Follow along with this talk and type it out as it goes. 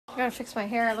I gotta fix my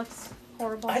hair. It looks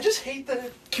horrible. I just hate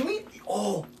that. Can we?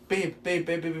 Oh, babe.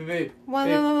 What?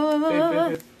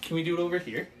 Babe. Can we do it over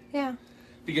here? Yeah.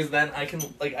 Because then I can,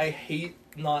 like, I hate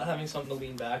not having something to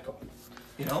lean back on.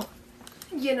 You know?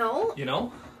 You know? You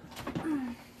know?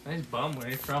 Nice bum. Where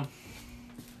are you from?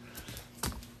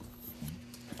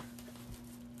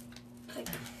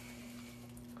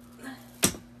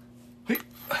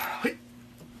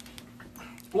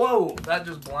 Whoa, that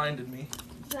just blinded me.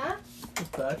 Is that? What's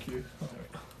back here?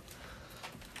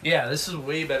 Yeah, this is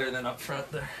way better than up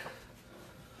front there.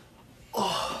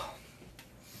 Oh.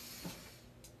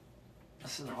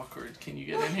 This is awkward. Can you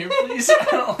get in here, please? I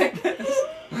don't like this.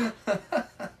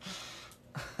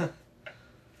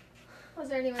 Was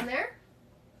there anyone there?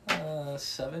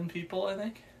 7 people, I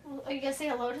think. Are you gonna say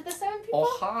hello to the 7 people?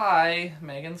 Oh, hi.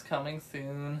 Megan's coming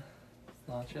soon. It's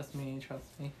not just me,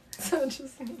 trust me. So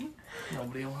just me.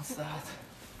 Nobody wants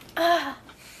that.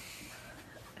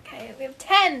 Okay, we have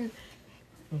 10.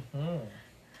 Mm-hmm.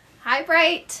 Hi,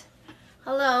 Bright.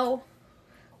 Hello.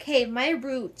 Okay, my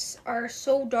roots are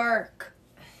so dark.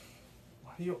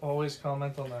 Why do you always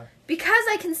comment on that? Because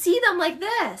I can see them like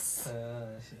this.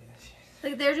 I see.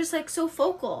 Like, they're just, like, so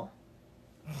focal.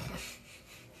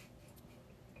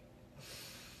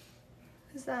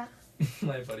 Who's that?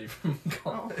 My buddy from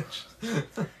college.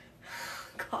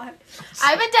 God.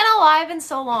 I haven't done a live in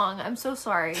so long. I'm so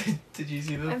sorry. Did you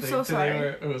see the I'm thing so today sorry.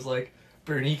 where it was like,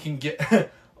 Bernie can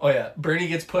get... Oh yeah, Bernie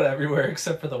gets put everywhere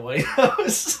except for the White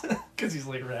House. Because he's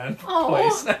like ran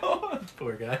twice now.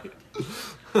 Poor guy.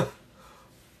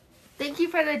 Thank you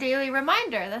for the daily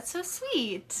reminder. That's so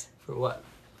sweet. For what?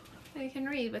 You can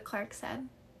read what Clark said.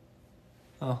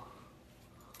 Oh.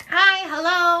 Hi,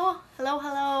 hello.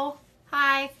 Hello.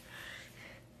 Hi.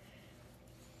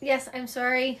 Yes, I'm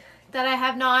sorry that I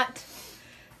have not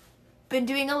been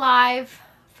doing a live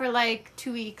for like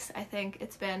 2 weeks. I think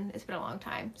it's been a long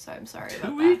time, so I'm sorry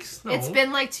about 2 weeks? No. It's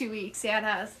been like 2 weeks. Yeah, it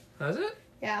has. Has it?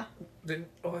 Yeah.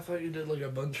 I thought you did like a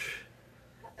bunch.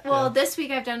 Well, Yeah. this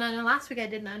week I've done none, and last week I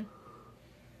did none.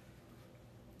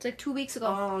 It's like 2 weeks ago.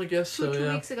 Oh, I guess so, Two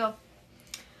yeah. weeks ago.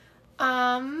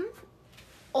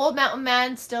 Old Mountain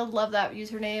Man, still love that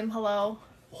username. Hello.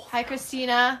 Hi,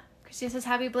 Christina. Christina says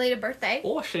happy belated birthday.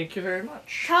 Oh, thank you very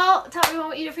much. Tell me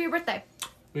what you did for your birthday.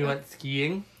 We went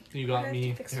skiing. You got have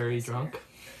me to fix very this drunk.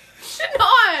 Should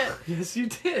not. Yes, you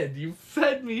did. You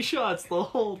fed me shots the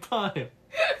whole time.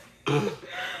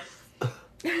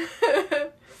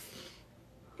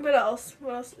 What else?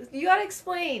 You gotta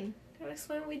explain.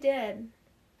 What we did.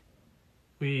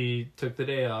 We took the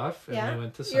day off and Yeah. we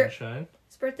went to Sunshine.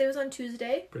 His birthday was on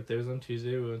Tuesday. Birthday was on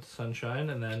Tuesday. We went to Sunshine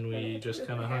and then we just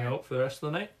kind of hung out for the rest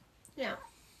of the night. Yeah.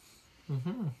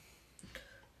 Mm-hmm.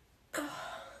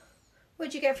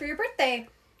 What'd you get for your birthday?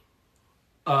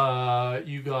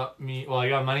 You got me... Well, I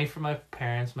got money from my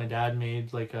parents. My dad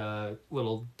made like a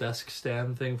little desk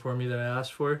stand thing for me that I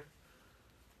asked for.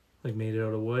 Like made it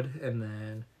out of wood. And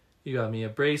then you got me a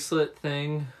bracelet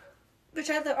thing. Which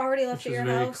I've already left Which at is your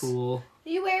very house. cool. Are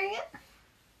you wearing it?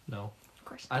 No. Of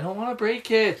course. I don't want to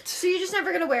break it. So you're just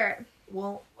never gonna wear it?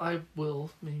 Well, I will,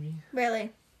 maybe.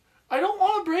 Really? I don't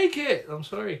want to break it. I'm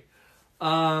sorry.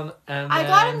 And I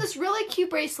got him this really cute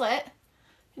bracelet.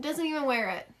 He doesn't even wear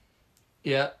it.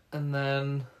 Yeah, and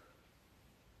then...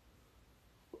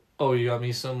 Oh, you got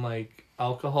me some, like,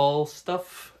 alcohol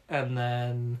stuff. And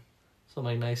then some,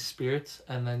 like, nice spirits.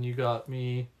 And then you got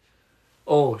me...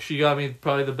 Oh, she got me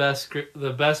probably the best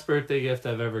birthday gift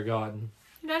I've ever gotten.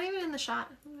 You're not even in the shot.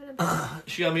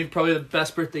 She got me probably the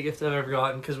best birthday gift I've ever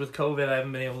gotten, because with COVID I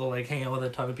haven't been able to like hang out with a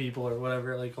ton of people or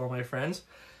whatever, like all my friends.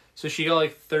 So she got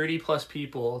like 30 plus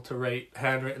people to write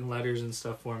handwritten letters and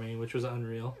stuff for me, which was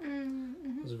unreal.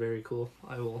 Mm-hmm. It was very cool.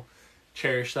 I will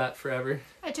cherish that forever.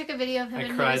 I took a video of him I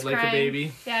and he cried was like crying. a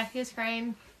baby. Yeah, he was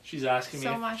crying. She's asking me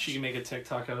So if much. she can make a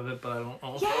TikTok out of it, but I don't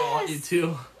know if I Yes! want you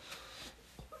to.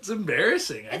 It's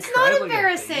embarrassing. I It's cried not like a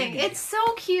embarrassing. baby. It's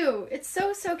so cute. It's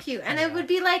so cute. And it would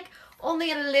be like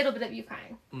only a little bit of you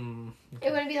crying. Okay.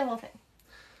 It wouldn't be the whole thing.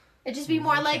 It'd just be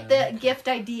more like the gift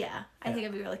idea. I think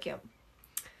it'd be really cute.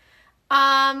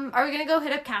 Are we gonna go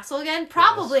hit up Castle again?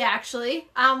 Probably, actually.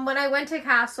 When I went to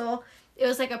Castle, it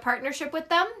was like a partnership with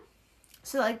them.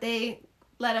 So like they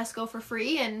let us go for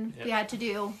free and we had to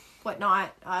do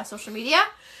whatnot, social media.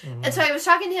 And so I was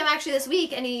talking to him actually this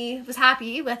week and he was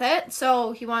happy with it.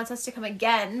 So he wants us to come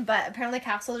again, but apparently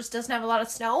Castle just doesn't have a lot of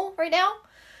snow right now.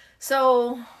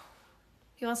 So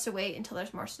he wants to wait until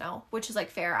there's more snow, which is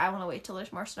like fair. I want to wait till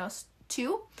there's more snow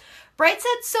too. Bright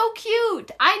said so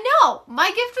cute. I know. My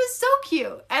gift was so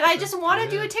cute. And I just want to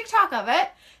do a TikTok of it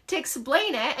to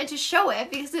explain it and to show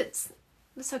it because it's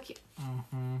so cute.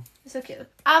 It's He's so cute.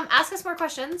 Ask us more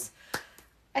questions.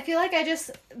 I feel like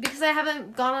because I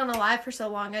haven't gone on a live for so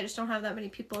long, I just don't have that many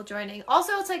people joining.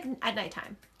 Also, it's like at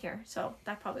nighttime here, so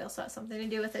that probably also has something to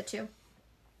do with it too.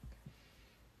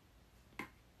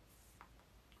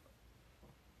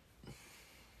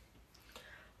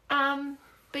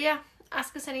 But yeah,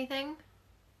 ask us anything.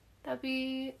 That'd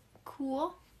be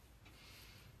cool.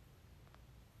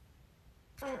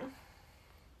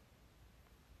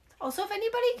 Also, if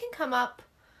anybody can come up,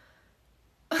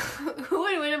 who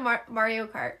would win a Mario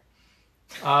Kart?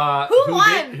 Who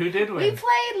won? Who did win? We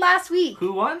played last week.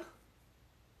 Who won?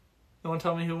 You want to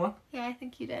tell me who won? Yeah, I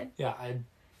think you did. Yeah, I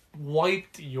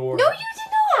wiped your... No, you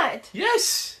did not.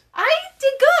 Yes! I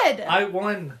did good. I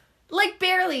won. Like,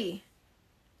 barely.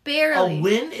 Barely. A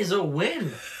win is a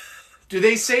win. Do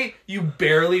they say you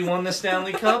barely won the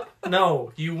Stanley Cup?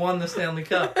 No, you won the Stanley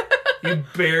Cup. You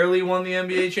barely won the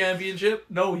NBA championship?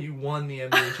 No, you won the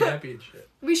NBA championship.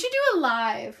 We should do a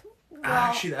live. Well,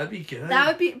 actually, that'd be good. That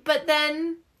would be, but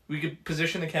then... We could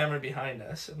position the camera behind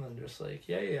us and then just like,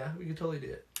 yeah, we could totally do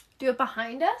it. Do it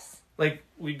behind us? Like,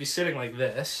 we'd be sitting like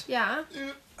this. Yeah.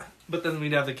 But then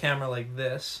we'd have the camera like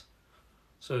this.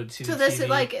 So it'd see the TV. So this is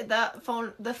like the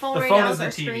phone right phone now is is the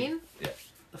our TV. screen? Yeah,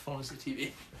 the phone is the TV.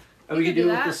 We And we could could do do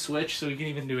it with that. the switch, so we can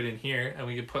even do it in here, and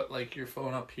we could put like your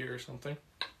phone up here or something.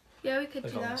 Yeah, we could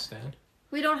Like do on the that. stand.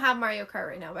 We don't have Mario Kart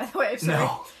right now, by the way. Sorry.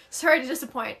 No. Sorry to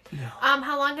disappoint. No.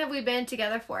 How long have we been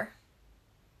together for?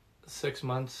 6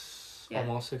 months. Yeah.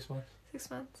 Almost 6 months. 6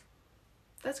 months.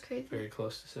 That's crazy. Very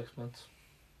close to 6 months.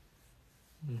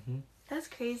 Mm-hmm. That's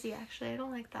crazy, actually. I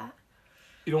don't like that.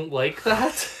 You don't like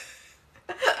that?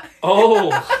 Oh.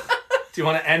 Do you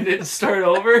want to end it and start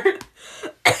over? You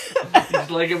just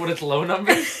like it when it's low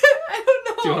numbers? I don't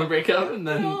know. Do you want to break up and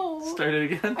then No. start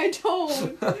it again? I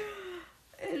don't.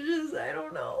 It's just, I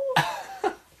don't know.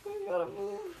 I gotta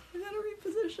move. I gotta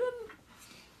reposition.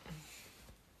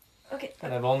 Okay.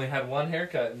 And I've only had one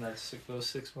haircut in those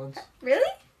 6 months.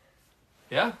 Really?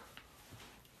 Yeah.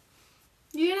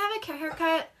 You didn't have a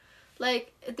haircut,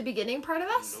 like, at the beginning part of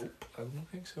us? Nope. I don't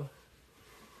think so.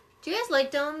 Do you guys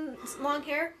like Dylan's long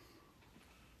hair?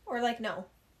 Or, like, no?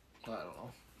 I don't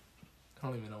know. I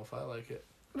don't even know if I like it.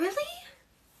 Really?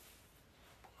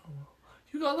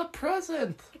 You got a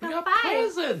present. I We got got 5.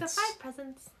 presents. I got 5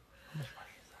 presents. How much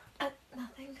money is that?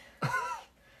 Nothing.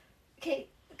 Okay,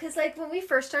 because, like, when we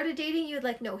first started dating, you had,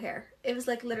 like, no hair. It was,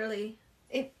 like, literally...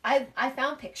 I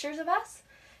found pictures of us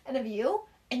and of you,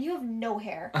 and you have no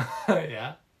hair.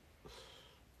 Yeah.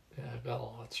 Yeah, I've got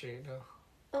lots right now.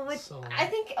 Oh my, So- I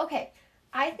think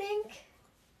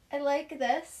I like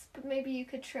this, but maybe you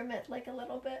could trim it, like, a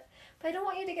little bit. But I don't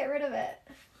want you to get rid of it.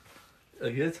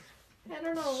 Like it's I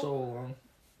don't know. so long.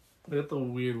 Look at the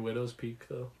weird widow's peak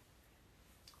though.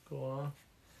 Go on.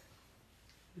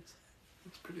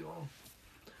 It's pretty long.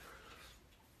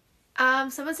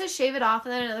 Someone says shave it off,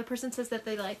 and then another person says that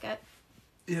they like it.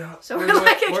 Yeah. So or we're do I-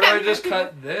 like, or do again, I just people-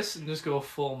 cut this and just go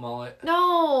full mullet?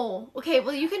 No. Okay,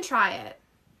 well, you can try it.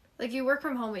 Like, you work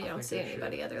from home and you I don't think see I should.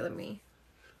 anybody other than me.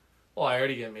 Well, I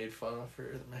already get made fun of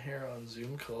for my hair on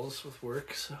Zoom calls with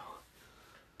work, so.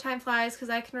 Time flies, because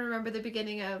I can remember the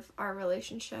beginning of our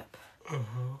relationship.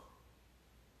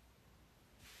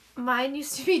 Mine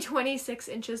used to be 26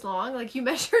 inches long. Like, you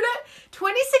measured it?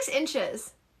 26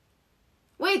 inches.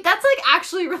 Wait, that's, like,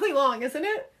 actually really long, isn't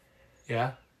it?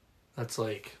 Yeah. That's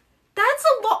like. That's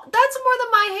a lot. That's more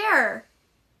than my hair.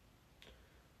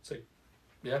 It's like.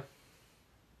 Yeah.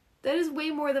 That is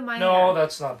way more than my hair. No,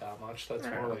 that's not that much. That's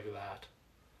I don't more know. like that.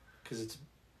 Because it's.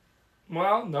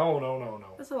 Well,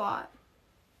 no. That's a lot.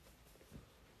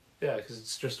 Yeah, because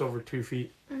it's just over 2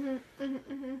 feet. We're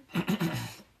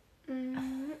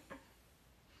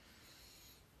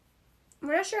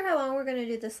not sure how long we're gonna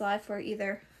do this live for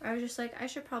either. I was just like, I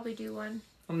should probably do one.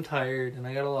 I'm tired and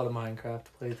I got a lot of Minecraft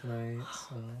to play tonight,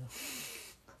 so.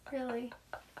 Really?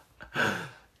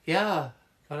 Yeah,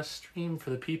 gotta stream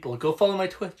for the people. Go follow my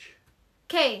Twitch.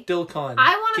 Okay. Dilcon.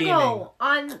 I want to Gaming. go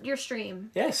on your stream.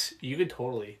 Yes, you could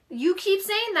totally. You keep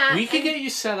saying that. We could and get you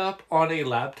set up on a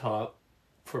laptop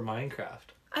for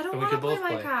Minecraft. I don't and we want to could play both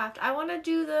play. Minecraft. I want to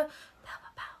do the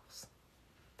Pals.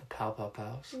 The Pow Pow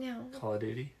Pows. No, Call of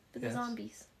Duty. the Yes.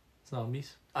 zombies.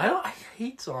 Zombies. I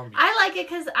hate zombies. I like it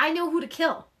because I know who to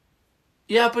kill.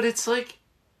 Yeah, but it's like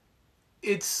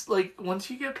once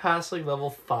you get past like level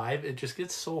 5, it just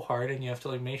gets so hard, and you have to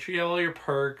like make sure you have all your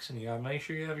perks, and you gotta make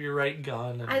sure you have your right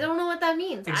gun. And... I don't know what that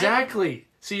means. Exactly.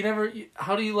 So you never.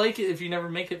 How do you like it if you never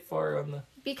make it far on the?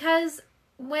 Because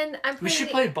when I'm playing, We should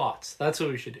play bots. That's what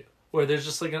we should do. Where there's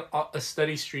just like a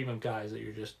steady stream of guys that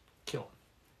you're just killing.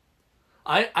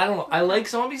 I don't know. I like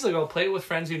zombies. Like, I'll play it with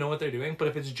friends who know what they're doing. But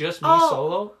if it's just me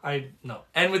solo, no.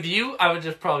 And with you, I would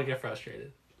just probably get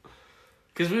frustrated.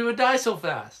 Because we would die so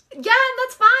fast. Yeah,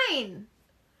 that's fine.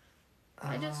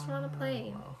 I just want to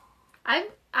play.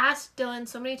 I've asked Dylan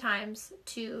so many times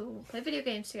to play video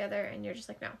games together, and you're just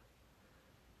like, no.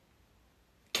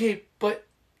 Okay, but...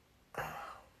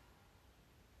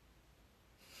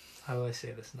 How do I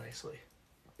say this nicely?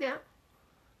 Yeah.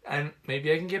 And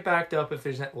maybe I can get backed up if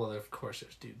there's... Well, of course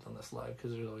there's dudes on this live,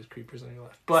 because there's always creepers on your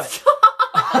left. But...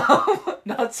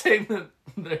 not saying that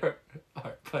there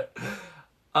are, but...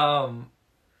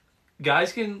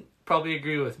 guys can probably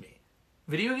agree with me.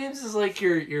 Video games is like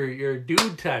your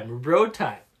dude time, your bro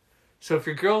time. So if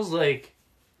your girl's like,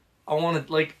 I want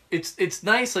to, like, it's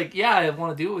nice, like, yeah, I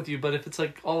want to do it with you, but if it's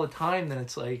like all the time, then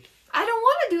it's like... I don't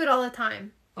want to do it all the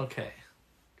time. Okay.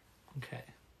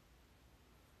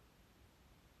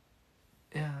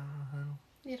 Yeah.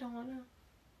 You don't want to?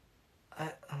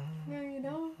 Yeah, you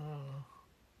don't? I don't know.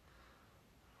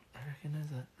 I recognize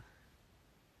that.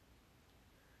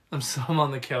 I'm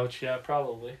on the couch, yeah,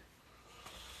 probably.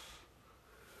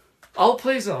 I'll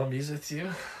play zombies with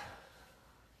you.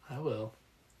 I will.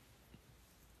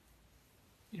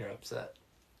 You're upset.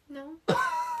 No.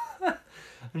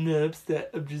 I'm not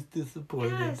upset. I'm just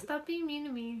disappointed. Yeah, stop being mean to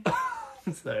me.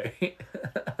 I'm sorry.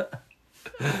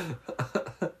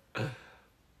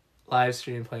 Live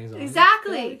stream playing zombies.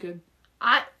 Exactly. Yeah, good.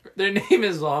 I Their name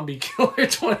is Zombie Killer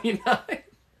 29.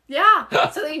 Yeah,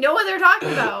 so they know what they're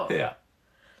talking about. Yeah.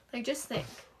 Like, just think.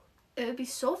 It would be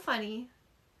so funny.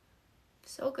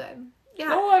 So good. Yeah.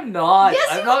 No, I'm not. Yes,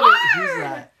 I'm you not. are! Who's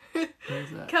that?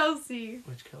 Who's that? Kelsey.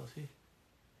 Which Kelsey?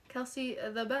 Kelsey,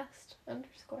 the best, _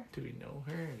 Do we know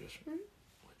her? Or just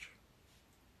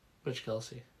which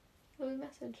Kelsey? Leave a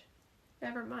message.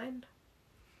 Never mind.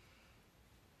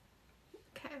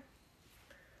 Okay.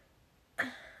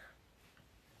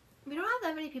 We don't have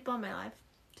that many people in my life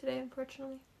today,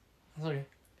 unfortunately. That's okay.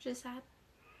 Which is sad.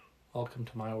 Welcome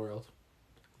to my world.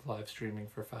 Live streaming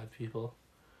for 5 people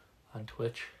on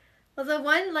Twitch. Well, the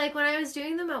one, like, when I was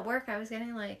doing them at work, I was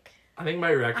getting, like... I think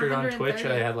my record on 130. Twitch,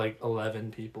 I had, like,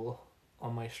 11 people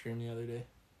on my stream the other day.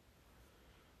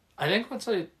 I think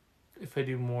if I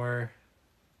do more,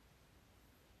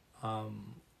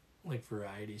 like,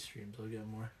 variety streams, I'll get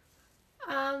more.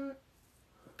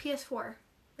 PS4.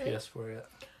 Right? PS4, yeah.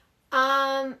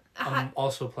 I'm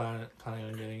also planning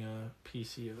on getting a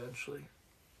PC eventually.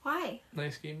 Why?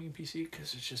 Nice gaming PC,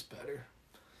 because it's just better.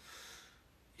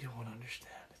 You won't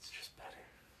understand. It's just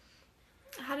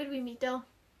better. How did we meet, Dill?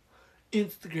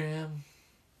 Instagram.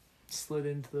 Slid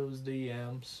into those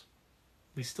DMs.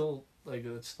 We still, like,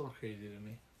 it's still crazy to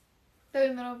me. That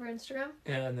we met over Instagram?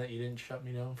 Yeah, and that you didn't shut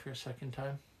me down for a second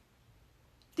time.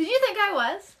 Did you think I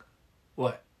was?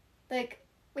 What? Like,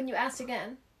 when you asked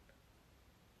again.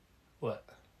 What?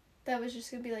 That was just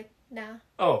gonna be like, nah.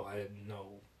 Oh, I had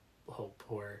no hope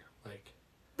or, like...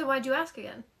 Then why'd you ask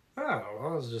again? I don't know.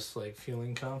 I was just, like,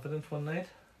 feeling confident one night.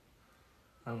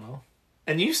 I don't know.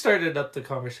 And you started up the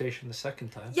conversation the second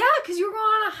time. Yeah, because you were going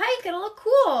on a hike and it looked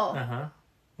cool. Uh-huh.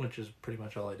 Which is pretty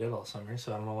much all I did all summer,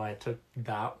 so I don't know why I took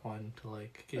that one to,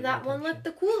 like, get That one looked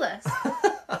the coolest.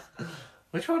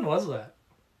 Which one was that?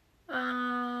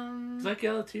 Was that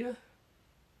Galatea?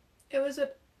 It was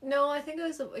no, I think it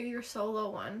was your solo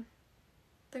one.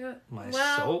 I think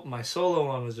My solo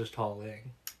one was just Hall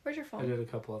Ling. Where's your phone? I did a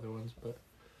couple other ones, but...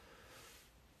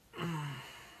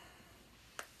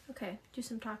 Okay, do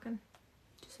some talking.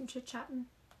 Do some chit-chatting.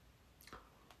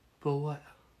 But what?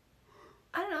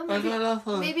 I don't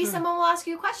know, maybe someone will ask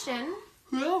you a question.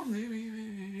 Well,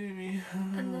 maybe.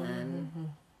 And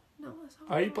then... No, that's not.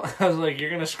 Are you... I was like,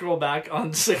 you're gonna scroll back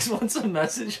on 6 months of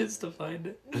messages to find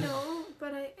it? No,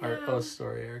 but I am.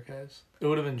 Story archives. It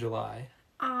would have been July.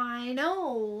 I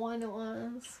know when it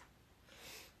was.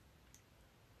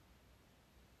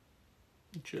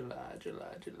 July.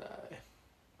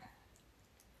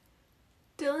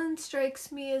 Dylan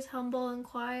strikes me as humble and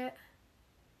quiet.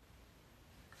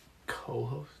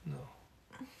 Co-host? No.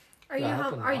 Are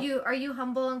you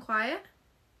humble and quiet?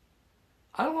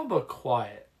 I don't know about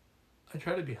quiet. I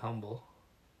try to be humble.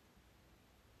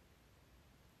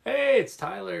 Hey, it's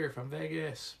Tyler from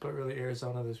Vegas, but really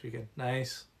Arizona this weekend.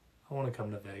 Nice. I want to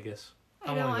come to Vegas.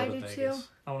 I know, I do too.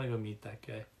 I want to go meet that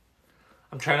guy.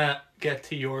 I'm trying to get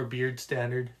to your beard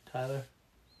standard, Tyler.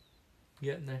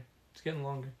 Getting there. It's getting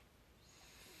longer.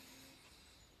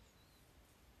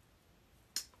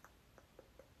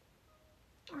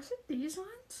 Was it these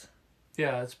ones?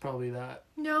 Yeah, it's probably that.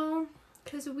 No,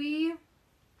 because hold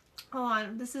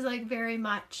on, this is like very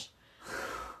much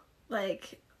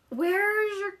like,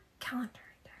 where's your calendar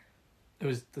right It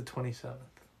was the 27th.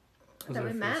 Was that our we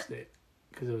first met? date.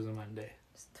 Because it was a Monday.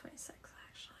 It's 26th,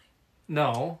 actually.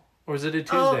 No. Or was it a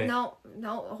Tuesday? Oh,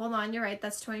 no. Hold on. You're right.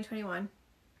 That's 2021.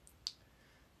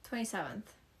 27th.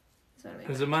 Is when we It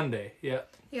was met. a Monday. Yeah.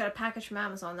 You got a package from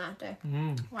Amazon that day.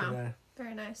 Wow. Did I?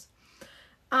 Very nice.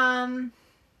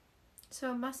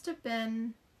 So it must have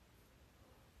been...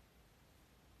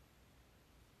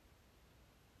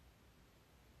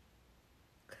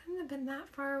 Couldn't have been that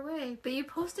far away. But you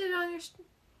posted it on your...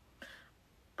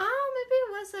 Oh, maybe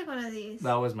it was like one of these.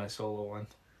 That was my solo one.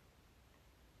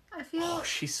 I feel... Oh,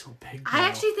 she's so big I now.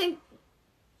 actually think...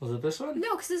 Was it this one?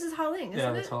 No, because this is Hauling, isn't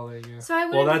Yeah, it? that's Holling, yeah. So I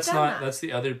Well, wouldn't that's have done not... that. That's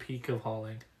the other peak of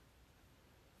Holling.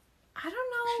 I don't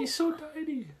know. She's so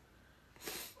tiny.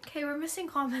 Okay, we're missing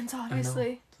comments, I know.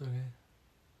 obviously. It's okay.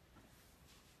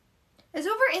 It's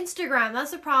over Instagram.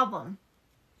 That's the problem.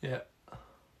 Yeah.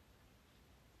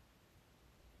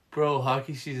 Bro,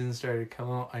 hockey season started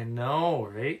coming out. I know,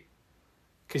 right?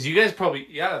 Because you guys probably...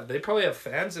 Yeah, they probably have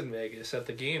fans in Vegas at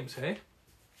the games, hey?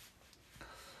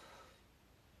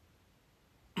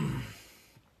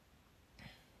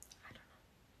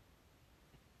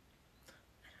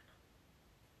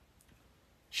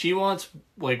 She wants,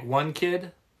 like, one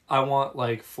kid. I want,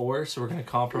 like, 4, so we're going to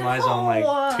compromise on,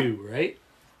 like, 2, right?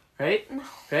 Right? No.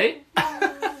 Right?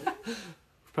 We're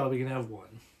probably going to have 1.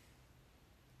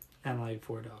 And, like,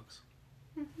 4 dogs.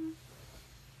 Mm-hmm.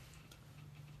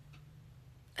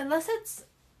 Unless it's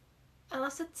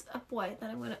a boy,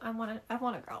 then I want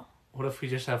a girl. What if we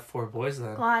just have 4 boys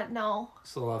then? God, no.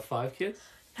 So we'll have 5 kids?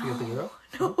 To get the girl?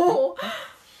 No.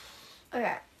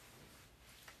 Okay.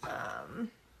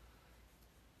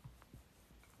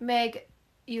 Meg,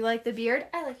 you like the beard?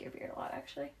 I like your beard a lot,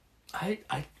 actually. I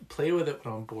play with it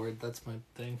when I'm bored. That's my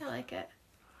thing. I like it.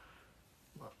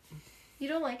 You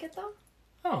don't like it though?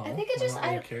 Oh, I think it just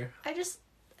I don't care. I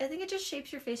think it just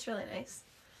shapes your face really nice.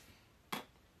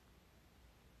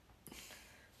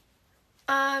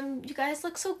 You guys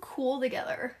look so cool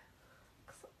together.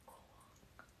 So cool.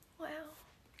 Wow.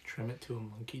 Trim it to a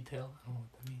monkey tail? I don't know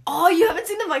what that means. Oh, you haven't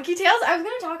seen the monkey tails? I was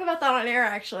gonna talk about that on air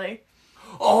actually.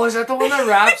 Oh, is that the one that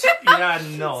wraps? Yeah,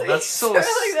 no, So that's you so start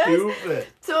like this. stupid.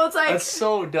 So it's like That's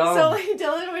so dumb. so like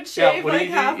Dylan would Yeah, shave what do like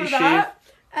you do? half You of that,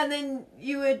 and then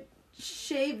you would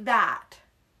shave that.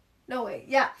 No wait,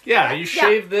 yeah. Yeah, you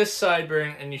shave this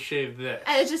sideburn and you shave this.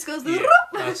 And it just goes. Yeah,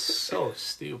 that's so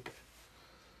stupid.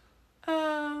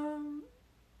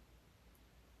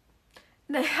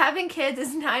 Having kids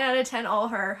is 9 out of 10 all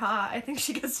her. Ha! I think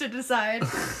she gets to decide.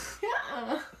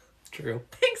 Yeah. True.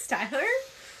 Thanks, Tyler.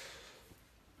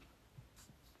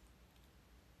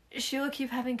 She will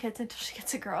keep having kids until she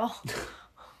gets a girl.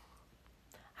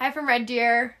 Hi from Red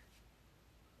Deer.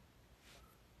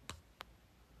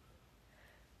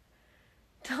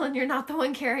 Dylan, you're not the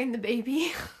one carrying the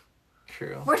baby.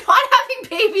 True. We're not having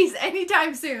babies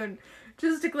anytime soon.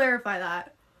 Just to clarify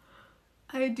that.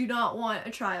 I do not want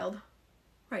a child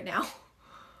right now.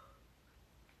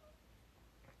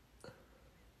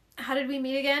 How did we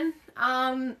meet again?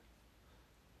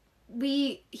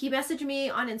 He messaged me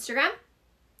on Instagram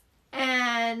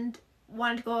and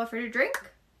wanted to go out for a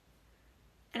drink.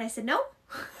 And I said no.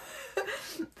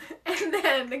 And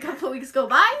then a couple of weeks go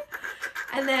by.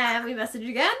 And then we messaged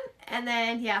again. And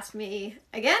then he asked me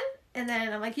again. And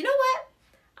then I'm like, you know what?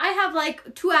 I have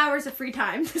like 2 hours of free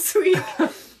time this week.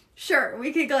 Sure,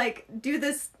 we could like do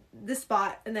this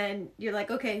spot. And then you're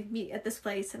like, okay, meet at this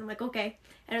place. And I'm like, okay.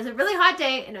 And it was a really hot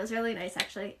day. And it was really nice,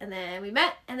 actually. And then we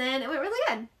met. And then it went really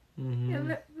good.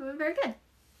 Mm-hmm. It went very good.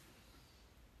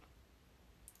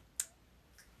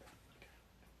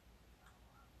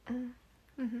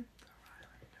 Mm-hmm.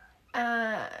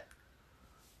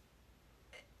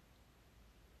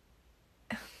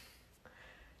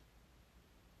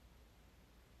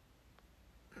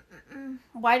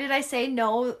 Why did I say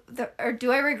no? Or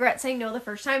do I regret saying no the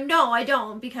first time? No, I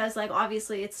don't, because like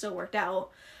obviously it still worked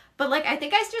out. But like I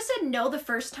think I just said no the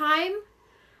first time.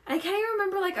 And I can't even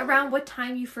remember like around what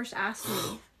time you first asked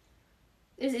me.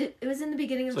 It was in the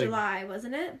beginning of July,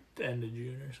 wasn't it? The end of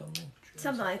June or something.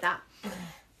 Something like that.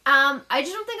 I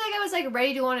just don't think like I was like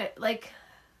ready to go on it. Like,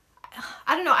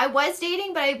 I don't know. I was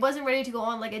dating, but I wasn't ready to go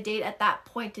on like a date at that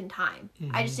point in time.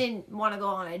 Mm-hmm. I just didn't want to go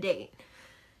on a date.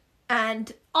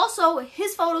 And also,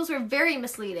 his photos were very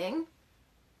misleading.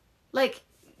 Like,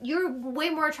 you're way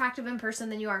more attractive in person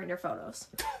than you are in your photos.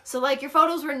 So like, your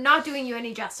photos were not doing you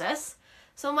any justice.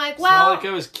 So I'm like, well, It's not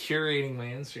like I was curating my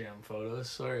Instagram photos.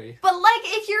 Sorry. but like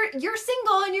if you're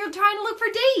single and you're trying to look for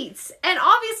dates, and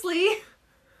obviously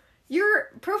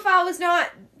your profile was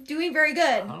not doing very good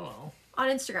I don't know. on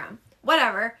Instagram.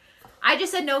 Whatever. I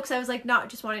just said no because I was like not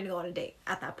just wanting to go on a date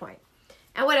at that point.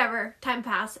 And whatever, time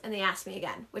passed, and they asked me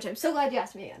again, which I'm so glad you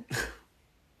asked me again.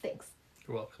 Thanks.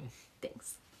 You're welcome.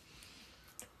 Thanks.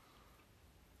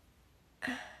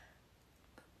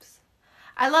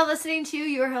 I love listening to you.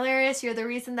 You are hilarious. You're the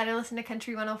reason that I listen to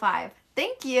Country 105.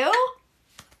 Thank you.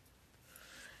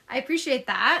 I appreciate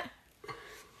that.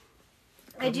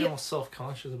 I'm all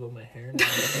self-conscious about my hair now.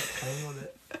 I'm with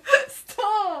it.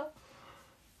 Stop.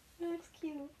 That's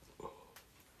cute.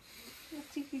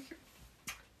 That's too cute.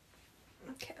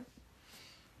 Okay.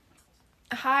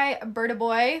 Hi, Berta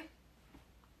boy.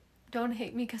 Don't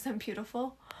hate me because I'm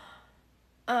beautiful.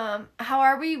 How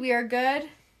are we? We are good.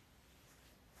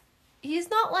 He's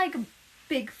not like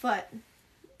Bigfoot.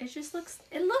 It looks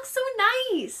so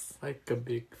nice. Like a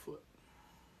Bigfoot.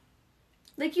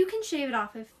 Like, you can shave it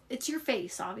off if it's your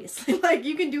face, obviously. Like,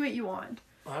 you can do what you want.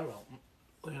 I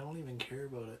don't even care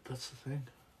about it. That's the thing.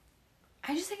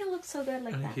 I just think it looks so good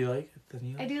like that. If you like it, then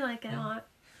you like it. I do like it a lot.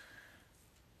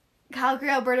 Calgary,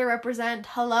 Alberta represent.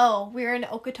 Hello. We're in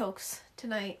Okotoks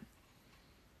tonight.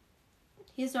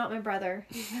 He's not my brother.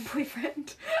 He's my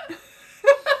boyfriend.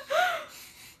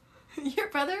 Your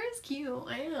brother is cute.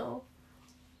 I know.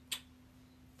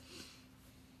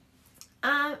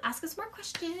 Ask us more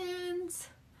questions.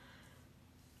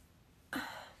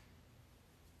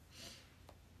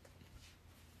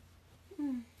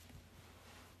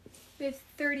 We have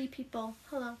 30 people.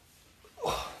 Hello.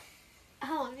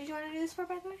 How long did you want to do this for,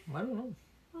 by the way? I don't know.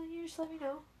 Well, you just let me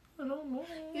know. I don't know.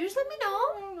 You just let me know.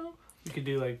 I don't know. You could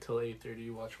do like till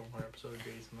 8:30. Watch one more episode of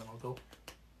Grace, and then I'll go.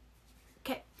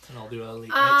 Okay. And I'll do a late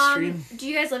night stream. Do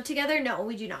you guys live together? No,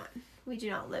 we do not. We do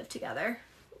not live together.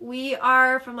 We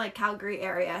are from like Calgary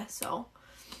area, so.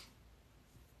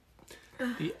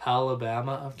 The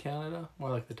Alabama of Canada,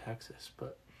 more like the Texas,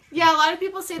 but. Yeah, a lot of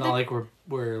people say it's that. not like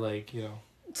we're like, you know.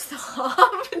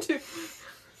 Stop. Stop.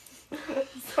 You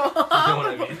know what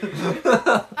I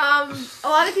mean? A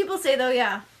lot of people say though,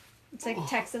 yeah, it's like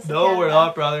Texas. No, Canada. we're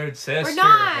not brother and sister. We're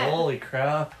not. Holy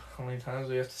crap! How many times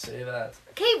do we have to say that?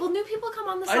 Okay, well, new people come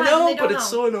on the side. I know, and they don't but it's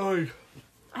so annoying.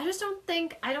 I just don't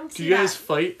think I don't see. Do you guys that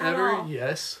fight at ever? all.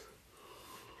 Yes.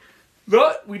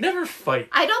 Not. We never fight.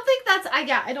 I don't think that's.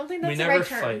 I don't think that's we the never right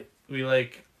term. fight. We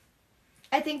like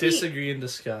I think disagree and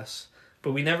discuss,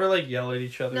 but we never like yell at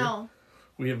each other. No.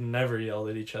 We have never yelled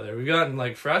at each other. We've gotten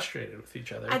like frustrated with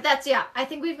each other. I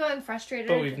think we've gotten frustrated.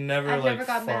 But we've never I've like never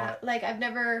got fought. mad. Like I've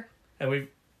never. And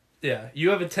you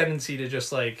have a tendency to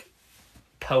just like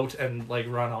pout and like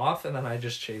run off, and then I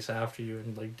just chase after you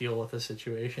and like deal with the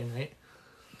situation, right?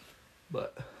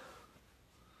 But.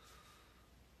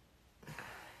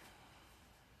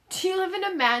 Do you live in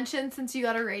a mansion since you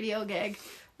got a radio gig?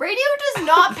 Radio does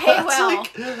not pay well.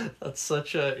 That's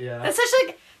such a That's such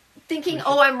like thinking.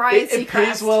 Oh, I'm Ryan Seacrest. It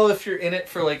pays well if you're in it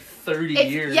for like 30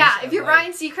 years. Yeah, if you're like,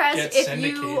 Ryan Seacrest, if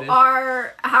syndicated. you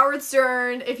are Howard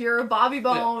Stern, if you're Bobby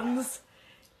Bones,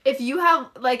 if you have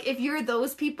like if you're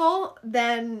those people,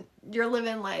 then you're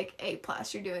living like A+.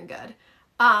 You're doing good.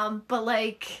 But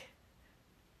like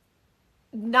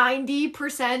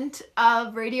 90%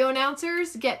 of radio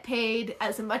announcers get paid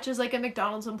as much as like a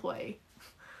McDonald's employee.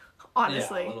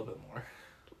 Honestly. Yeah, a little bit more.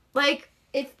 Like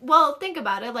think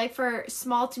about it, like for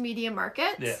small to medium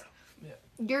markets. Yeah.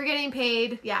 You're getting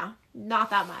paid, not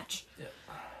that much.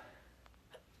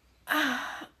 Yeah.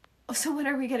 So when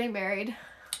are we getting married?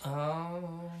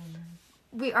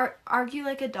 We argue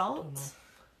like adults.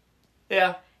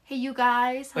 Yeah. Hey, you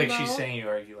guys. Hello? Like she's saying you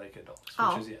argue like adults,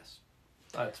 which is yes.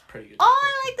 That's pretty good. Oh,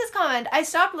 I like this comment. I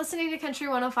stopped listening to Country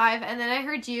 105 and then I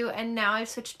heard you and now I've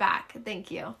switched back.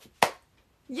 Thank you.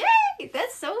 Yay!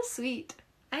 That's so sweet.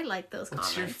 I like those comments.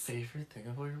 What's your favorite thing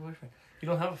about your boyfriend? You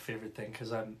don't have a favorite thing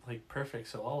because I'm like perfect,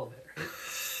 so all of it, right?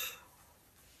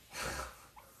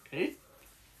 Okay?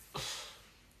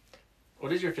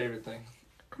 What is your favorite thing?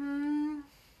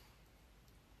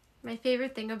 My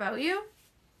favorite thing about you?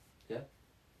 Yeah.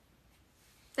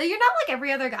 That you're not like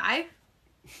every other guy.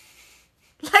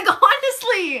 Like,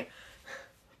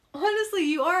 honestly,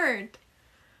 you aren't.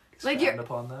 Expand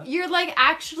upon that. You're like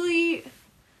actually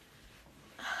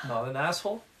Not an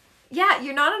asshole? Yeah,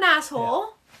 you're not an asshole.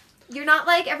 Yeah. You're not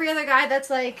like every other guy that's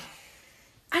like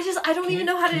I don't even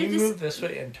know how to Can you move this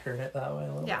way and turn it that way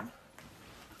a little? Yeah.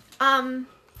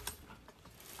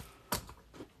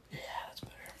 Yeah, that's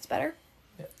better. It's better?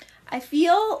 Yeah. I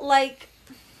feel like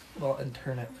Well, and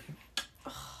turn it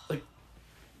like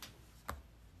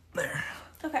there.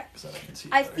 okay. So I can see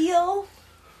I better. feel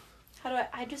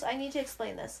I need to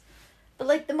explain this. But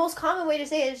like the most common way to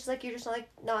say it is just like you're just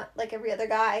not like every other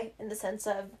guy in the sense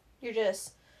of you're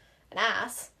just an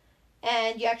ass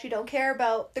and you actually don't care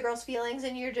about the girl's feelings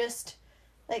and you're just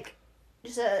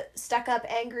a stuck up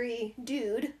angry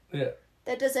dude. Yeah.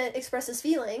 that doesn't express his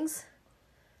feelings.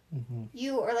 Mm-hmm.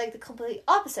 You are like the complete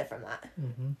opposite from that.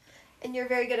 Mm-hmm. And you're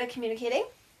very good at communicating.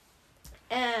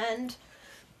 And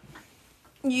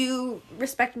you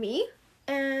respect me.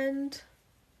 And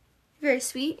you're very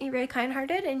sweet. And you're very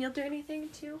kind-hearted. And you'll do anything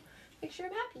to make sure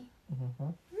I'm happy. Mm-hmm.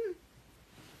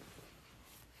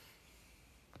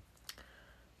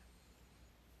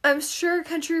 I'm sure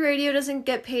country radio doesn't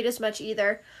get paid as much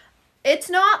either. It's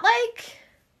not like...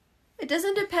 It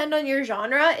doesn't depend on your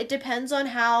genre. It depends on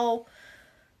how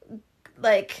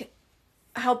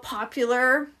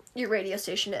popular your radio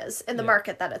station is in the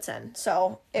market that it's in.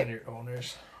 So and your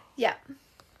owners. Yeah.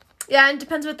 Yeah, and it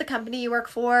depends what the company you work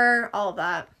for, all of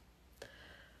that.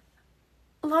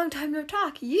 A long time no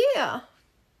talk. Yeah.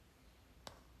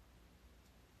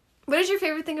 What is your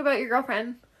favorite thing about your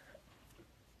girlfriend?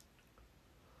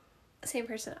 Same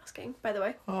person asking, by the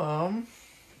way. I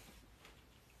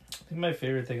think my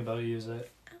favorite thing about you is that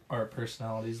our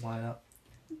personalities line up.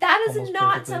 That is Almost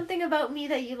not perfectly. something about me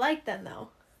that you like then, though.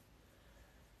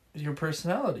 Your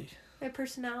personality. My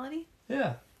personality?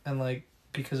 Yeah. And like,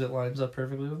 because it lines up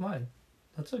perfectly with mine.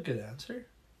 That's a good answer.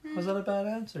 How's that a bad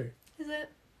answer? Is it?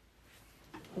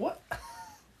 What?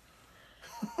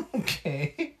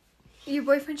 Okay. Your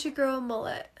boyfriend should grow a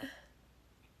mullet.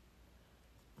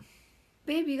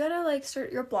 Babe, you gotta like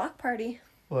start your block party.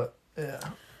 What? Yeah.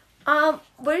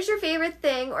 What is your favorite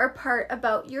thing or part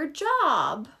about your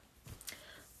job?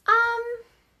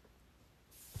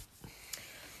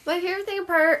 My favorite thing or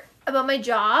part about my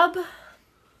job,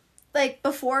 like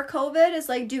before COVID, is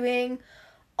like doing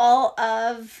all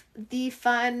of the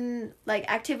fun like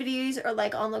activities or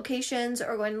like on locations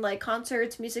or going to like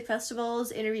concerts, music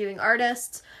festivals, interviewing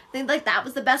artists. I think like that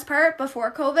was the best part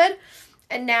before COVID.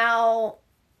 And now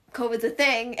COVID's a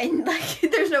thing and like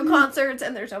there's no concerts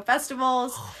and there's no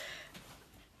festivals.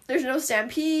 There's no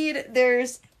Stampede.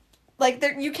 There's like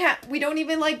we don't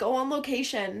even like go on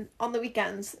location on the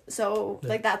weekends. So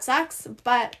like that sucks.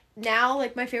 But now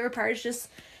like my favorite part is just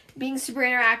being super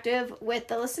interactive with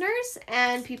the listeners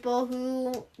and people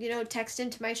who, you know, text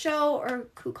into my show or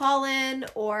who call in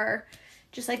or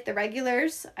just like the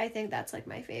regulars. I think that's like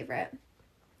my favorite.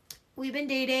 We've been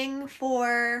dating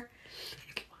for...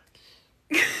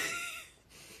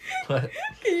 What?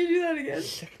 Can you do that again?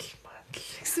 6 months.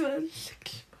 6 months.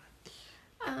 6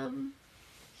 Um,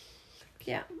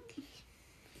 yeah.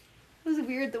 It was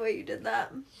weird the way you did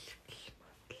that.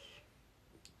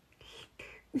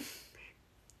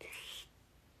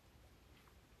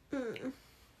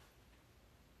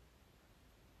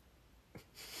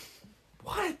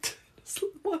 What?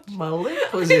 Watch. My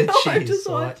lip was I know, I'm itchy, just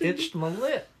so I watching. itched my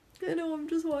lip. I know, I'm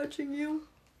just watching you.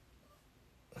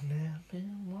 And I've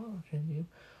been watching you.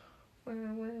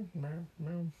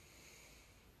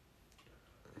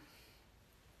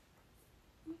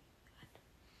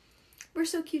 We're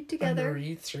so cute I'm together.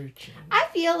 researching. I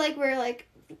feel like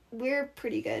we're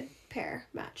pretty good pair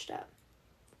matched up.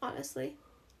 Honestly.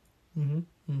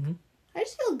 Mm-hmm. I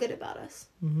just feel good about us.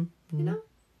 Mm-hmm. You know?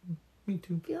 Me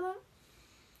too. Feel that?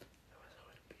 I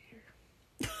wouldn't be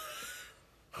here.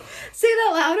 Say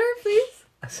that louder, please.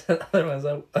 I said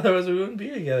otherwise we wouldn't be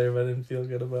together if I didn't feel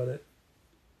good about it.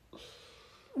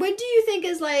 What do you think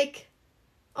is like...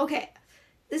 Okay.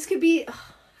 This could be...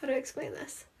 how do I explain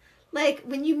this? Like,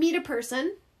 when you meet a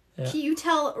person, can you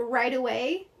tell right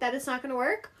away that it's not going to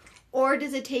work? Or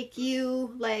does it take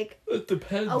you, like... It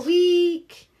depends. A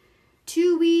week?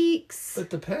 2 weeks? It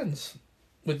depends.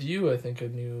 With you, I think I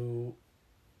knew...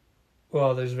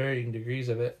 Well, there's varying degrees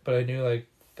of it, but I knew, like,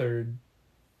 third,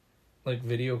 like,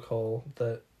 video call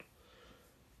that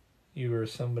you were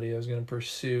somebody I was going to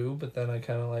pursue, but then I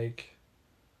kind of, like,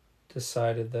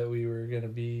 decided that we were going to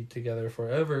be together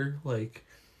forever, like,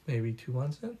 maybe 2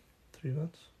 months in? 3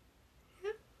 months?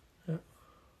 Yeah.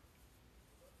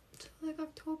 So, like,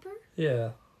 October?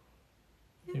 Yeah.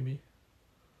 Maybe.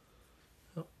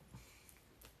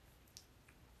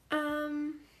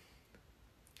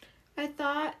 I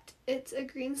thought it's a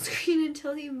green screen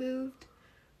until you moved.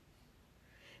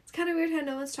 It's kind of weird how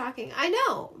no one's talking. I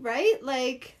know, right?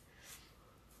 Like,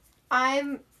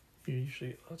 You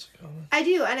usually get lots of comments. I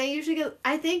do, and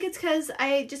I think it's because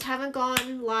I just haven't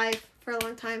gone live for a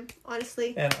long time,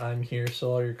 honestly. And I'm here,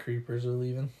 so all your creepers are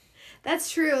leaving. That's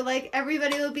true. Like,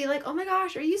 everybody will be like, oh my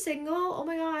gosh, are you single? Oh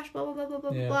my gosh, blah, blah, blah, blah,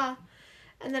 blah, Yeah. blah.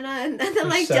 And then You're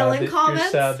like, sad Dylan that- comments.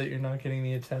 You're sad that you're not getting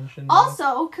the attention.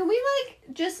 Also, can we,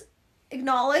 like, just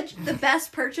acknowledge the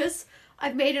best purchase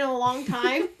I've made in a long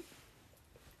time?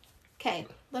 Okay,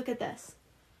 look at this.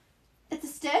 It's a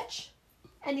Stitch,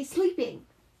 and he's sleeping.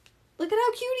 Look at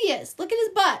how cute he is. Look at his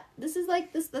butt. This is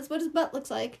like, that's what his butt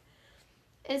looks like.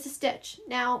 And it's a Stitch.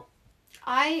 Now,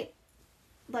 I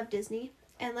love Disney.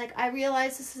 And, like, I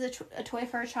realize this is a toy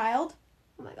for a child.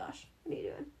 Oh, my gosh. What are you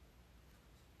doing?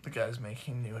 The guy's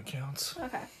making new accounts.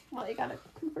 Okay. Well, you gotta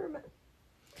confirm it.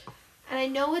 And I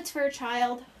know it's for a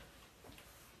child.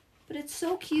 But it's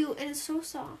so cute and it's so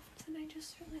soft. And I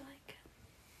just really like it.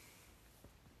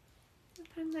 I'll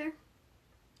put him there.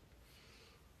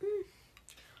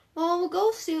 Well, we'll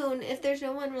go soon if there's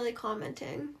no one really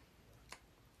commenting.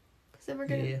 Because then we're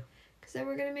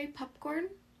gonna make popcorn.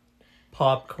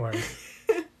 Popcorn.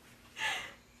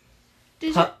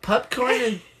 Popcorn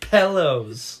and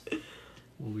pillows.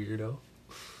 Weirdo.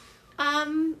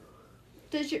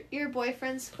 Does your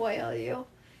boyfriend spoil you?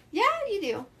 Yeah, you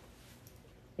do.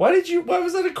 Why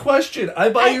was that a question? I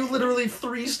buy you literally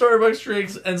 3 Starbucks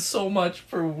drinks and so much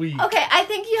per week. Okay, I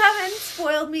think you haven't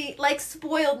spoiled me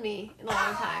in a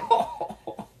long time.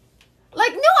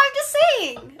 Like, no, I'm just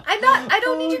saying. I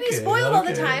don't need to be spoiled all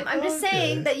the time. I'm just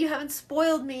saying that you haven't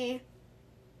spoiled me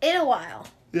in a while.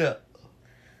 Yeah.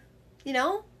 You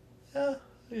know? Yeah,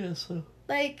 I guess so.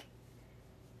 Like,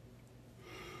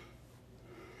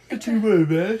 I do my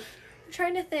best. I'm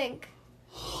trying to think.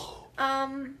 Oh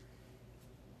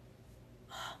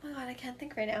my god, I can't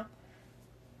think right now.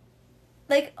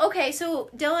 Like, okay, so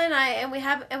Dylan and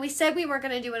I, we said we weren't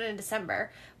going to do it in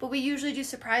December, but we usually do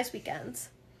surprise weekends.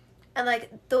 And, like,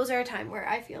 those are a time where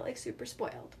I feel, like, super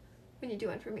spoiled when you do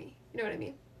one for me. You know what I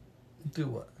mean? Do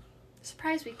what?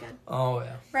 Surprise weekend. Oh,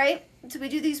 yeah. Right? So we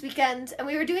do these weekends, and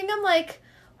we were doing them, like,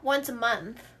 once a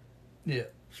month. Yeah.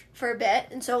 For a bit.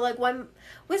 And so, like, was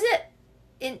it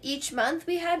in each month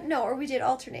we had? No, or we did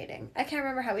alternating. I can't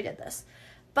remember how we did this.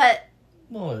 But...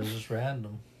 Well, it was just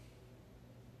random.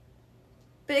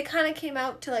 But it kind of came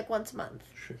out to, like, once a month.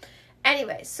 Sure.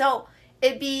 Anyway, so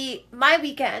it'd be my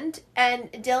weekend,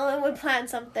 and Dylan would plan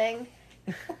something.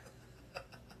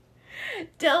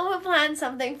 Dylan would plan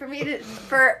something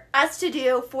for us to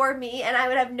do for me, and I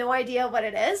would have no idea what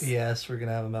it is. Yes, we're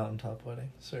gonna have a mountaintop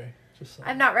wedding. Sorry, just.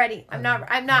 I'm not ready.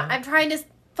 I'm trying to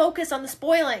focus on the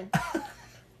spoiling.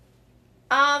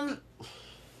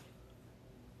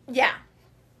 Yeah.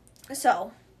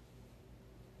 So.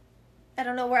 I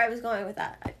don't know where I was going with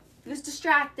that. I was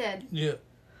distracted. Yeah.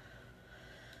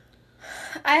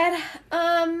 I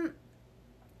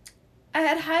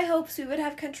had high hopes we would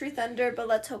have Country Thunder, but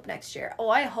let's hope next year. Oh,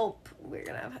 I hope we're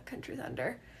gonna have Country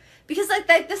Thunder. Because, like,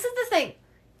 this is the thing.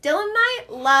 Dylan and I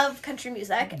love country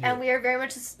music, and we are very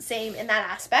much the same in that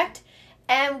aspect.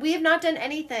 And we have not done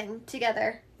anything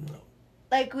together. No.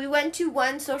 Like, we went to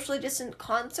one socially distant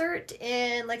concert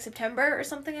in, like, September or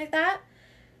something like that.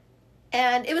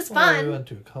 And it was fun. Well, we went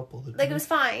to a couple. Like, it was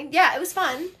fine. Yeah, it was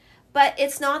fun. But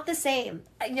it's not the same.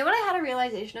 You know what I had a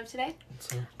realization of today?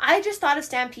 I just thought of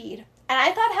Stampede. And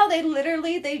I thought how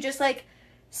they just, like,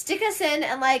 stick us in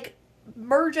and, like,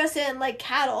 merge us in like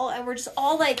cattle. And we're just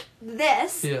all, like,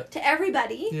 this to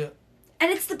everybody. Yeah.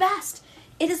 And it's the best.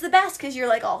 It is the best because you're,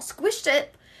 like, all squished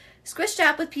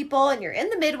up with people. And you're in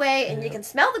the midway. And you can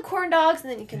smell the corn dogs. And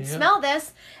then you can smell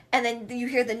this. And then you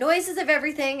hear the noises of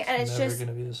everything. And it's never just... going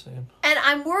to be the same. And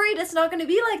I'm worried it's not going to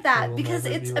be like that. Because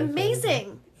it's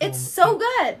amazing. It's so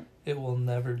good. It will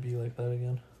never be like that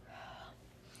again.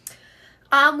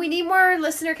 We need more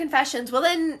listener confessions. Well,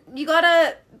 then you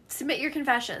gotta submit your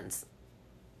confessions.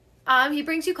 He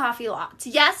brings you coffee lots.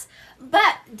 Yes,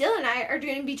 but Dylan and I are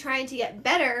going to be trying to get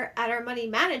better at our money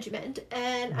management,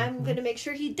 and I'm going to make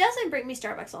sure he doesn't bring me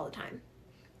Starbucks all the time.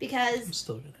 Because... I'm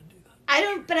still going to do that.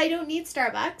 I don't need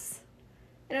Starbucks.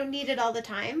 I don't need it all the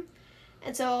time.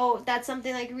 And so that's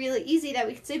something, like, really easy that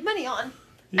we can save money on.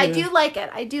 Yeah. I do like it.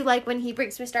 I do like when he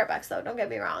brings me Starbucks, though. Don't get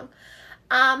me wrong.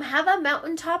 Have a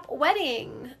mountaintop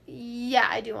wedding. Yeah,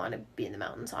 I do want to be in the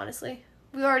mountains, honestly.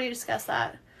 We already discussed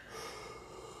that.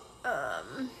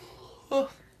 Oh,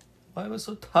 why am I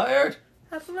so tired?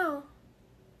 I don't know.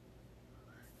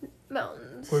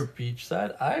 Mountains. Or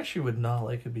beachside? I actually would not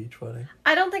like a beach wedding.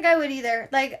 I don't think I would either.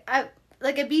 Like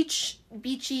a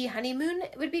beachy honeymoon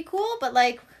would be cool, but,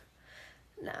 like,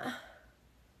 nah.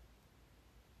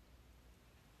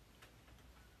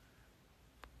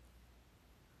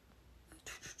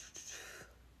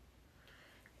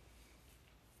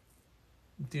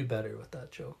 Do better with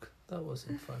that joke. That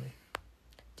wasn't funny.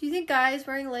 Do you think guys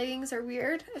wearing leggings are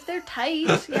weird? If they're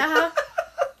tight, yeah.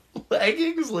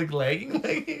 Leggings? Like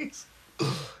leggings?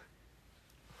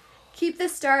 Keep the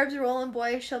starbs rolling,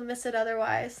 boy. She'll miss it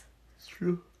otherwise. It's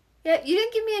true. Yeah, you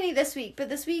didn't give me any this week, but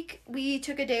this week we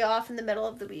took a day off in the middle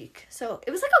of the week. So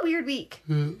it was like a weird week.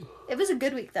 It was a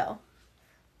good week, though.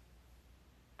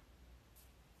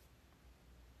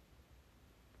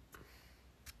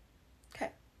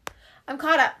 I'm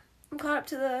caught up. I'm caught up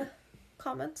to the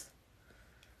comments.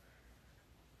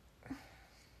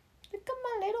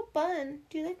 bun.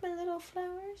 Do you like my little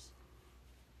flowers?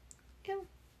 Go.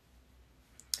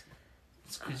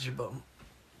 Squeeze your bum.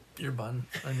 Your bun,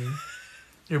 I mean.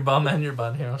 Your bum and your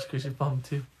bun. Here, I'll squeeze your bum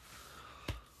too.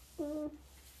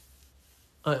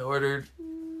 I ordered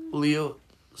Leo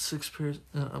 6 pairs,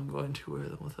 and I'm going to wear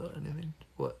them without anything.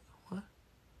 What? I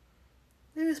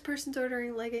think this person's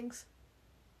ordering leggings.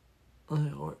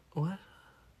 What?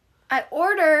 I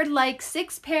ordered like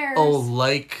 6 pairs of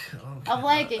leggings.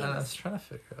 I was trying to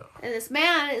figure out. And this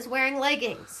man is wearing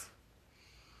leggings.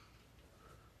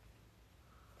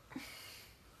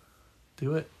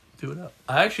 Do it up.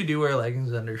 I actually do wear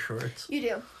leggings under shorts. You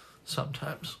do.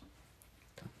 Sometimes.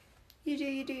 You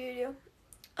do.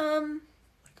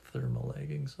 Like thermal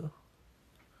leggings though.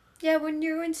 Yeah, when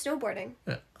you're going snowboarding.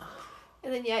 Yeah.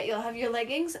 And then you'll have your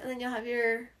leggings, and then you'll have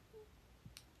your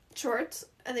shorts,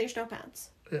 and then your snow pants.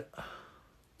 Yeah.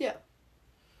 Yeah.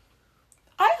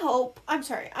 I'm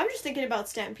sorry, I'm just thinking about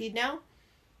Stampede now.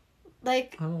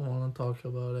 Like, I don't want to talk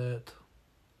about it.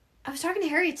 I was talking to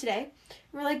Harry today,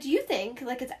 and we're like, do you think,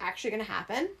 like, it's actually gonna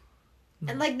happen?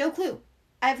 No. And, like, no clue.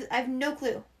 I have no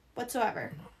clue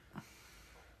whatsoever.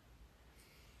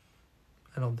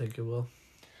 I don't think it will.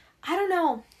 I don't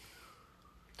know.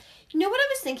 You know what I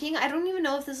was thinking? I don't even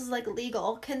know if this is, like,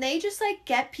 legal. Can they just, like,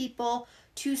 get people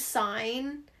to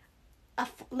sign,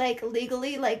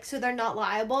 legally, like, so they're not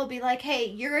liable? Be like, hey,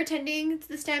 you're attending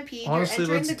the Stampede. Honestly,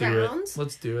 you're entering the grounds.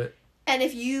 Let's do it. And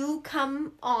if you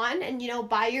come on and,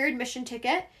 buy your admission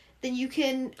ticket, then you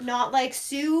can not, like,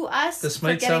 sue us This for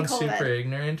might getting sound COVID. super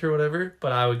ignorant or whatever,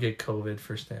 but I would get COVID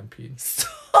for Stampede. Stop!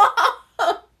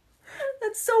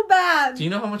 That's so bad. Do you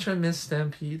know how much I miss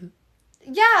Stampede?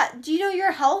 Yeah. Do you know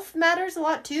your health matters a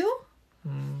lot, too?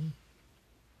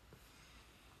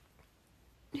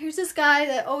 Here's this guy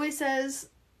that always says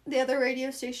the other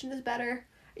radio station is better.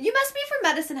 You must be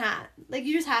from Medicine Hat. Like,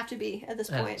 you just have to be at this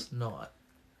point. It's not.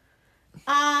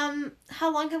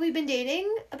 How long have we been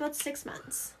dating? About 6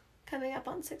 months. Coming up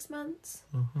on 6 months.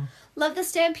 Mm-hmm. Love the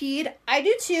Stampede. I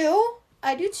do too.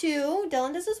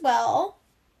 Dylan does as well.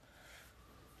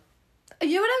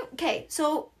 You know what okay,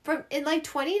 so in like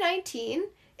 2019,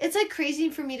 it's like crazy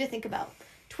for me to think about.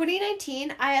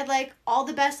 2019, I had like all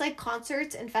the best like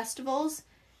concerts and festivals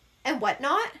and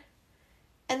whatnot.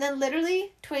 And then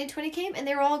literally 2020 came and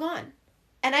they were all gone.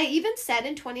 And I even said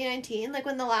in 2019, like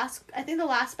when I think the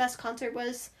last best concert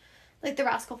was like the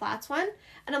Rascal Flatts one.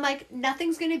 And I'm like,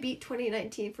 nothing's going to beat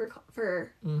 2019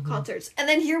 for concerts. And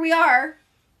then here we are.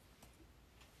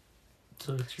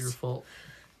 So it's your fault.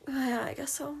 Yeah, I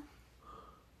guess so.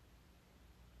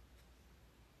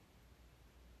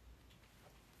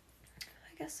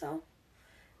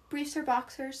 Briefs or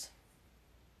boxers?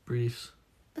 Briefs.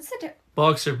 What's the difference?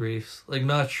 Boxer briefs. Like,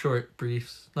 not short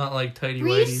briefs. Not like tighty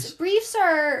whities. Briefs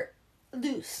are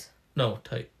loose. No,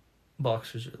 tight.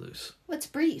 Boxers are loose. What's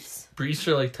briefs? Briefs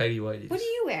are like tighty whities. What do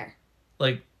you wear?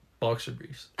 Like, boxer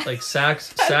briefs. Like,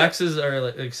 Saxes are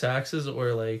like Saxes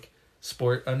or like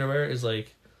sport underwear is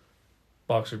like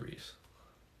boxer briefs.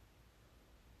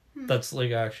 That's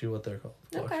like actually what they're called.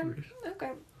 Boxer briefs.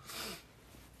 Okay.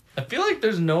 I feel like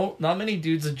there's not many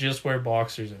dudes that just wear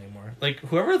boxers anymore. Like,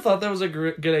 whoever thought that was a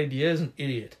good idea is an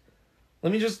idiot.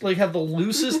 Let me just, like, have the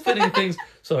loosest fitting things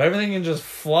so everything can just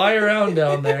fly around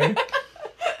down there.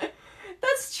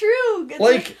 That's true. It's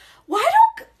like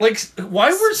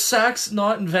why were sacks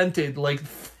not invented, like,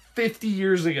 50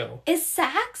 years ago? Is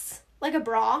sacks like a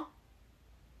bra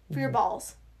for your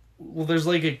balls? Well, there's,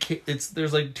 like,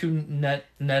 there's, like, two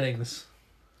nettings.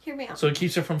 Hear me out. So it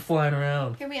keeps it from flying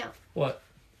around. Hear me out. What?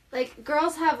 Like,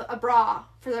 girls have a bra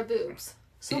for their boobs.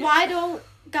 So why don't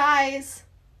guys...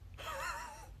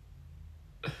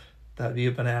 That'd be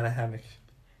a banana hammock.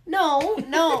 No.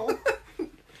 No.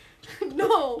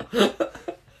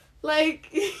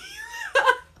 Like...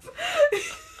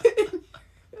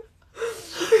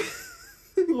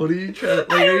 What are you trying to...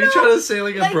 Like, are you trying to say,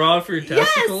 like, a bra for your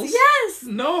testicles? Yes!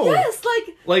 No! Yes,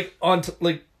 Like,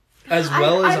 as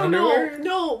well as underwear?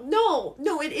 No,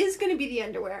 it is going to be the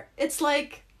underwear. It's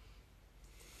like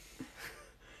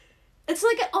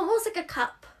almost like a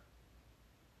cup.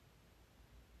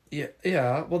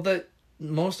 Yeah. Well,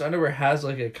 most underwear has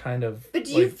like a kind of. But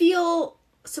do you feel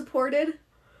supported?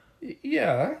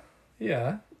 Yeah.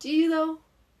 Do you though?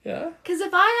 Yeah. Because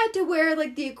if I had to wear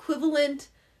like the equivalent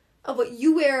of what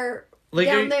you wear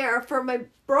down there for my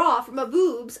bra, for my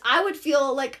boobs, I would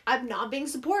feel like I'm not being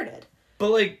supported.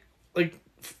 But like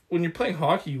when you're playing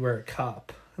hockey, you wear a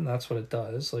cup, and that's what it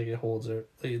does. Like, it holds it.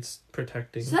 Like, it's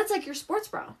protecting. So that's like your sports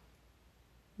bra.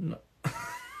 No.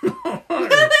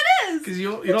 That is. Because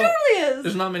you it don't. Totally is.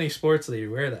 There's not many sports that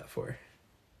you wear that for.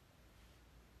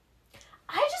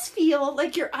 I just feel feel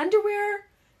like your underwear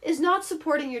is not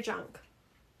supporting your junk.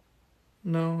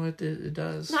 No, it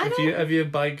does. I If you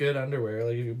buy good underwear,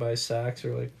 like if you buy Saks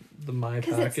or like the My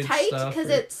Package stuff. Because it's tight? Because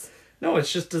it's... No,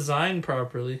 it's just designed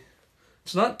properly.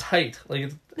 It's not tight.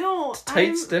 Like,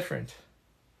 tight's different.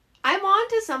 I'm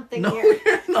onto something here. No,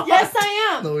 you're not. Yes,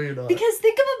 I am. No, you're not. Because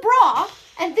think of a bra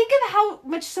and think of how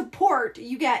much support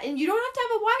you get. And you don't have to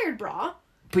have a wired bra.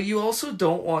 But you also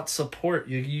don't want support.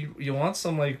 You want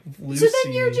some, like, loosey... So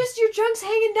then your junk's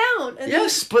hanging down. And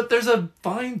yes, but there's a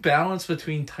fine balance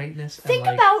between tightness and, think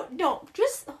about... No,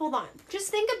 just hold on. Just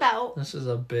think about... This is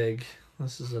a big... I'm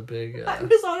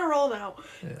just on a roll now.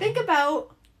 Yeah. Think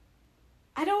about...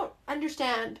 I don't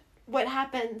understand what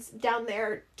happens down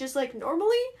there just, like,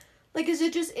 normally. Like, is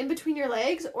it just in between your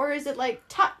legs? Or is it, like,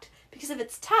 tucked? Because if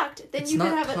it's tucked, then you could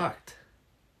have it... It's not tucked.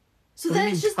 So then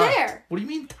it's just tucked? there. What do you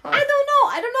mean tucked? I don't know.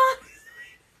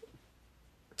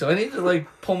 Do I need to, like,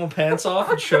 pull my pants off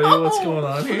and show you what's going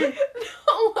on here?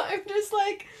 No, I'm just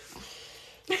like...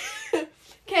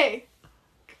 Okay.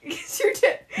 It's your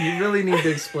tip. You really need to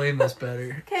explain this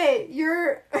better. Okay,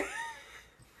 you're...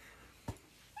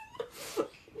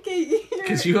 Okay,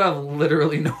 because you have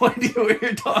literally no idea what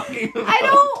you're talking about. I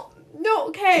don't... No,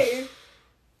 okay.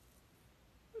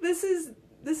 This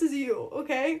is you,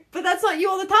 okay? But that's not you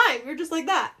all the time. You're just like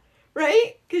that,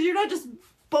 right? Because you're not just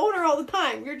boner all the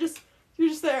time. You're just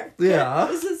there. Yeah.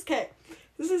 Okay?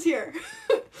 This is here.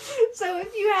 So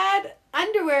if you had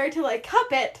underwear to, like,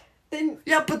 cup it, then...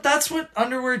 Yeah, but that's what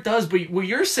underwear does. But what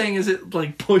you're saying is it,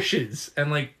 like, pushes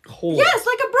and, like, holds. Yes,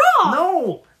 like a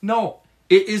bra. No.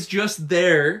 It is just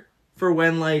there for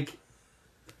when, like,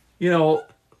 you know,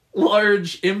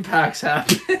 large impacts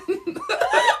happen.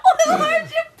 Large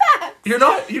impacts? You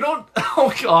don't...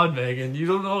 Oh, God, Megan. You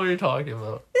don't know what you're talking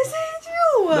about. This is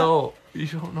you. No, you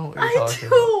don't know what you're talking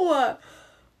about. I do.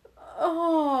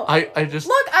 Oh. I just...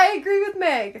 Look, I agree with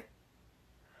Meg.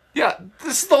 Yeah,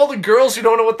 this is all the girls who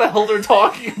don't know what the hell they're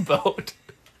talking about.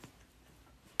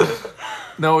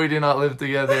 No, we do not live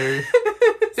together.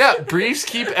 Yeah, briefs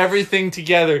keep everything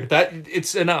together.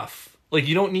 It's enough. Like,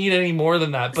 you don't need any more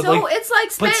than that. But so like, it's like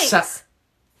Spanx.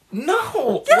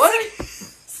 No!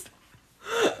 Yes,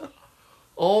 What?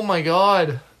 Oh my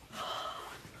God.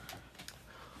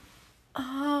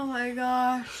 Oh my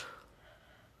gosh.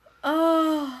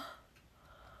 Oh.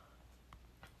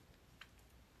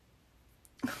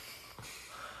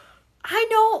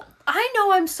 I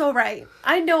know I'm so right.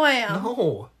 I know I am.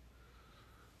 No.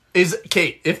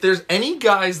 If there's any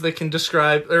guys that can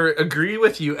describe or agree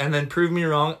with you and then prove me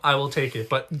wrong, I will take it.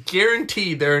 But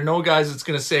guaranteed there are no guys that's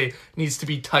going to say it needs to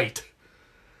be tight.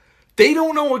 They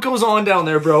don't know what goes on down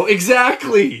there, bro.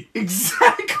 Exactly. You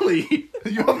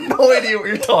have no idea what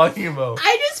you're talking about.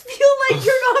 I just feel like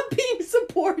you're not being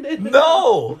supported.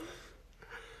 No.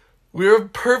 We're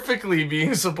perfectly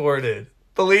being supported.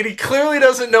 The lady clearly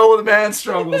doesn't know the man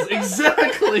struggles.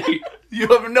 Exactly. You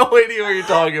have no idea what you're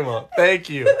talking about. Thank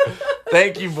you,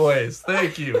 boys.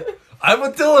 Thank you. I'm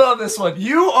with Dylan on this one.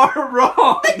 You are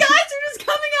wrong. The guys are just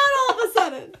coming out all of a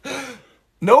sudden.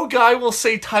 No guy will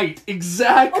say tight.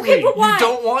 Exactly. Okay, but why? You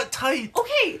don't want tight.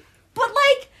 Okay, but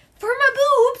like, for my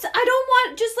boobs, I don't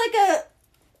want just like a...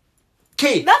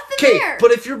 Okay, nothing there.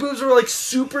 But if your boobs were like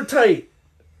super tight...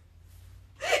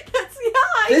 That's,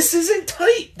 This isn't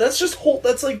tight. That's just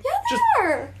that's like... Yeah,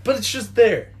 there. But it's just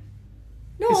there.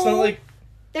 No. It's not like...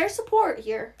 There's support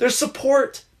here. There's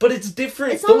support, but it's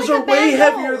different. It's not Those like are a way band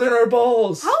heavier nose. than our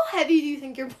balls. How heavy do you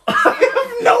think your balls are? I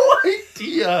have no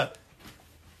idea.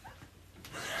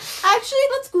 Actually,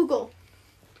 let's Google.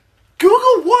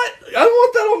 Google what? I don't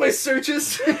want that on my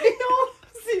searches. No.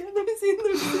 Let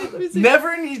me see.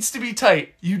 Never needs to be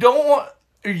tight. You don't want...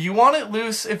 You want it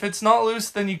loose. If it's not loose,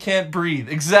 then you can't breathe.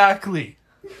 Exactly.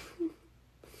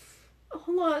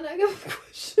 Hold on, I got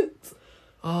questions.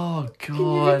 Oh, God. Can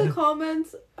you read the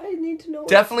comments? I need to know.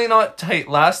 Definitely not tight.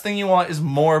 Last thing you want is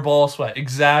more ball sweat.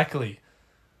 Exactly.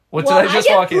 What did I just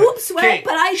get walk in? boob sweat, Okay,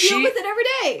 but I deal with it every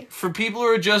day. For people who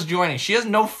are just joining, she has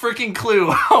no freaking clue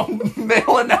how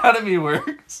male anatomy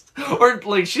works. Or,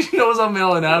 like, she knows how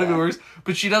male anatomy works,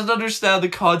 but she doesn't understand the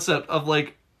concept of,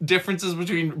 like, differences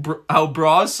between how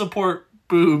bras support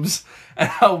boobs and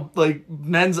how, like,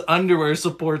 men's underwear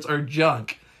supports our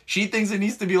junk. She thinks it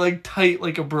needs to be, like, tight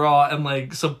like a bra and,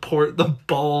 like, support the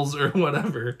balls or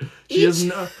whatever. She has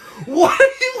no... What are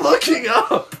you looking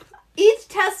up? Each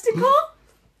testicle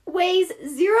weighs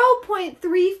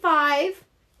 0.35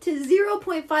 to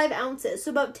 0.5 ounces.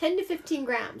 So about 10 to 15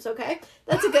 grams, okay?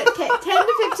 That's a good... Okay, 10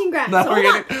 to 15 grams. Now So we're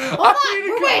hold getting... on,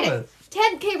 we're waiting.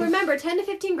 10, okay, remember, 10 to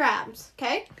 15 grams,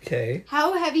 okay? Okay.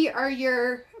 How heavy are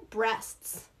your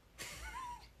breasts?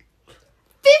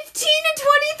 15 to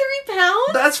 23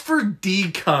 pounds? That's for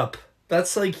D cup.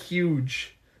 That's like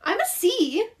huge. I'm a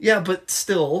C. Yeah, but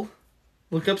still,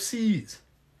 look up C's.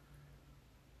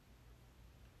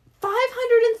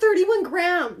 531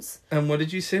 grams. And what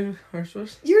did you say ours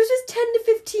was? Yours is 10 to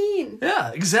 15.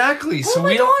 Yeah, exactly. Oh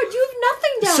my god, you have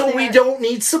nothing down so there. we don't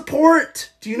need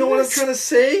support. Do you know what I'm trying to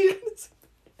say?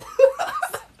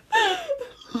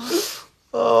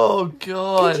 Oh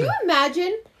god. Could you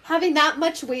imagine having that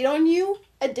much weight on you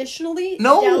additionally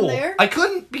No, down there? I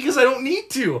couldn't because I don't need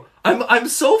to. I'm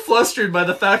so flustered by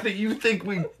the fact that you think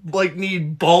we like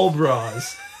need ball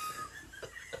bras.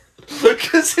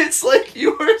 Because it's like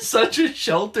you are such a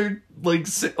sheltered like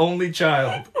only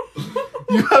child.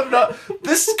 You have not.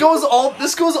 This goes all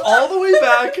the way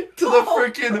back to the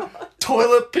freaking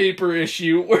toilet paper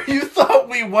issue where you thought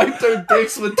we wiped our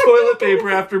dicks with toilet paper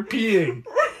after peeing.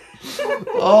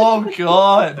 Oh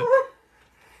god.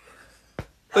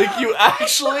 Like you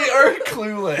actually are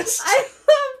clueless. I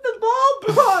love the ball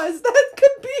bras. That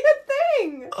could be a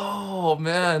thing. Oh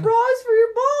man. Bras for your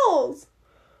balls.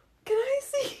 Can I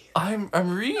see? I'm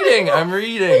reading. I'm Well,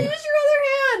 reading. use your other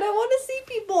hand. I want to see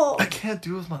people. I can't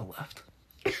do it with my left.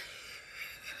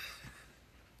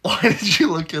 Why did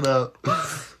you look it up?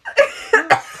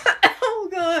 Oh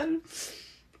god.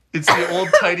 It's the old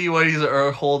tidy whities that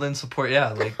are holding support.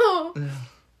 Yeah, like. Yeah.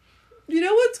 You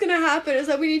know what's gonna happen is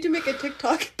that we need to make a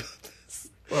TikTok about this.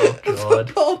 Oh god.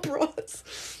 About ball bras.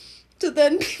 So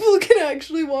then people can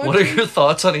actually watch. What are your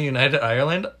thoughts on a United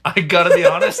Ireland? I gotta be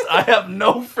honest, I have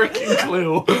no freaking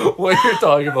clue what you're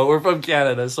talking about. We're from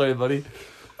Canada, sorry, buddy.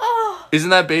 Oh.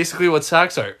 Isn't that basically what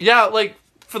sacks are? Yeah, like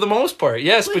for the most part,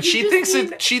 yes. But she thinks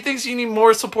she thinks you need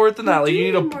more support than that. Like you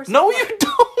need a no, you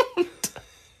don't.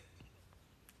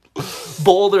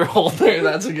 Boulder holder,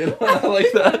 that's a good one. I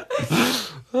like that.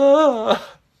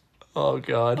 Oh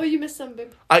god. Oh, you missed some,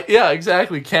 babe. Yeah,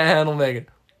 exactly. Can't handle Megan.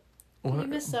 What? You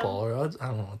missed some. Ball rods? I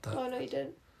don't know what that. Oh no, you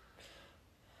didn't.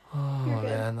 Oh You're good.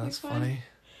 man, that's You're fine. funny.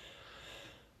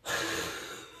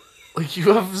 Like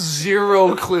you have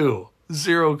zero clue.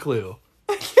 Zero clue.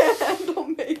 I can't handle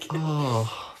Megan.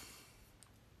 Oh.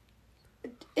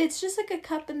 It's just like a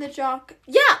cup in the jock.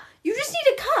 Yeah, you just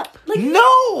need a cup. Like No!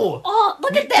 Oh,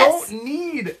 look at this. Don't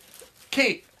need.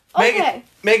 Kate. Megan. Okay.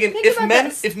 Megan. Think If about men.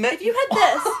 this. If men. If you had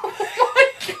this, Oh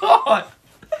my god.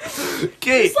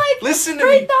 Kate. it's like listen to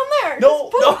right me. down there.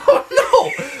 No, Just put-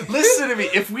 no. Listen to me.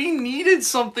 If we needed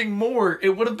something more, it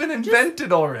would have been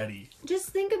invented already. Just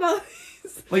think about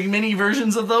this. Like mini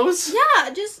versions of those? Yeah,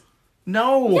 just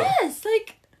No. yes,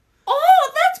 like.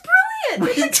 Oh, that's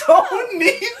brilliant. We It's a don't cup.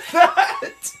 need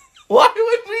that. Why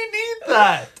would we need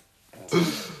that?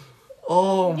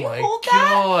 Oh You my hold that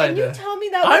god. and you tell me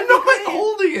that. I'm would be not great.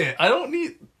 holding it. I don't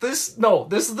need this. No,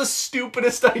 this is the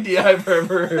stupidest idea I've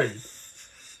ever heard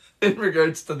in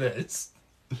regards to this.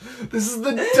 This is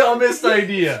the dumbest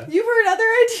idea. You've heard other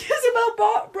ideas about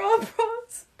ball bras?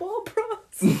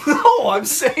 No, I'm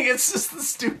saying it's just the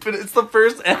stupid. It's the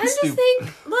first and I just stupid.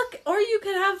 think, look, or you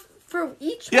could have for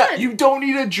each Yeah, one. you don't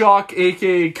need a jock,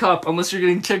 aka cup, unless you're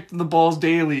getting kicked in the balls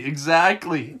daily.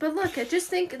 Exactly. But look, I just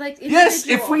think like Yes,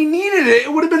 if we needed it,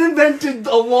 it would have been invented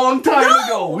a long time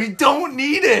ago. We don't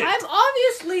need it. I'm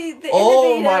obviously the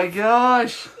Oh innovative. my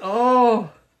gosh. Oh.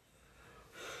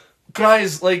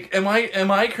 Guys, like, am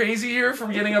I crazy here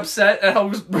from getting upset at how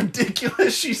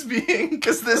ridiculous she's being?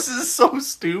 Because this is so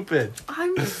stupid.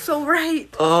 I'm so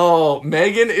right. Oh,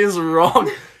 Megan is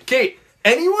wrong. Kate,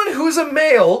 anyone who's a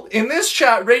male in this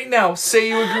chat right now, say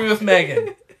you agree with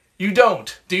Megan. You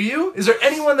don't, do you? Is there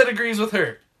anyone that agrees with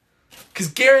her? Because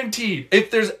guaranteed,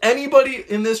 if there's anybody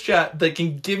in this chat that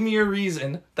can give me a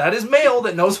reason that is male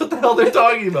that knows what the hell they're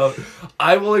talking about,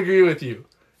 I will agree with you.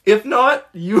 If not,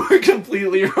 you are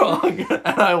completely wrong, and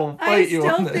I will fight you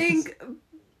on this. I still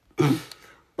think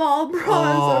ball bras Oh,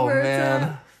 are where man.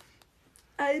 it's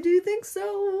at. I do think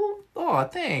so. Oh,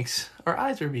 thanks. Our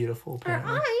eyes are beautiful, Our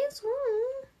apparently. eyes.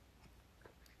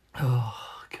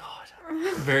 Oh, God.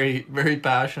 Very, very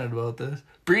passionate about this.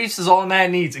 Briefs is all a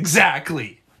man needs.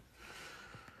 Exactly.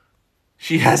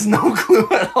 She has no clue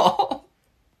at all.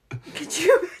 Could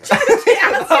you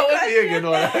That would be a good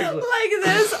one, actually. like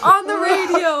this on the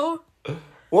radio?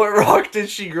 What rock did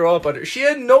she grow up under? She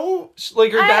had no,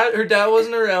 like, her dad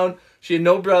wasn't around. She had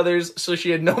no brothers, so she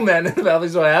had no men in the family,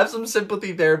 so I have some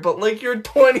sympathy there. But, like, you're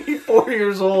 24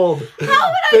 years old. How would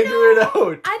I Figure know? it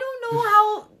out. I don't know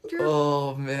how you're...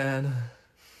 Oh, man.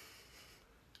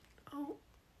 Oh,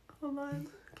 hold on.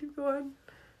 Keep going.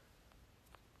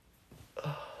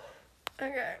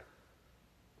 Okay.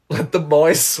 Let the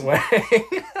boys swing.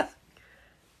 I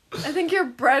think your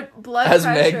blood Has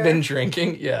pressure... Meg been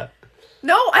drinking? Yeah.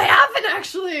 No, I haven't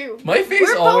actually. My face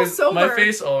We're both always sober. my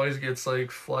face always gets like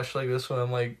flushed like this when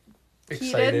I'm like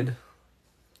excited. Heated?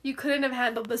 You couldn't have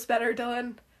handled this better,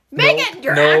 Dylan. Nope, Megan,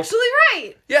 you're nope. actually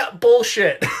right. Yeah,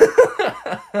 bullshit.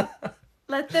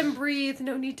 Let them breathe.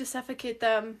 No need to suffocate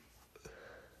them.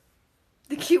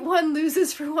 The cute one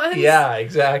loses for once. Yeah,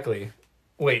 exactly.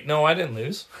 Wait, no, I didn't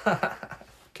lose.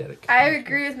 Get it? I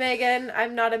agree with Megan.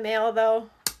 I'm not a male, though.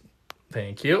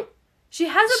 Thank you. She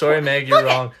has a Sorry, point. Meg, you're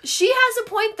wrong. She has a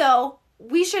point, though.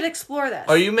 We should explore this.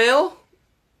 Are you male?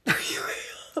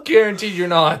 Guaranteed you're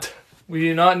not. We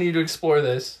do not need to explore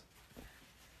this.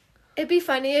 It'd be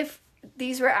funny if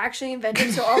these were actually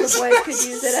invented so all the boys could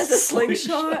use it as a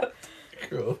slingshot.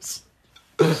 Gross.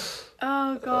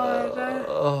 Oh, God.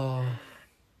 Oh.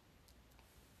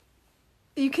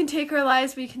 You can take our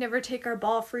lives, but you can never take our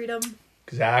ball freedom.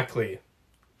 Exactly.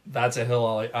 That's a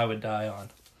hill I would die on.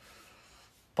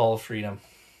 Ball of freedom.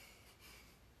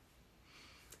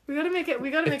 We gotta make a they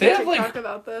TikTok have, like-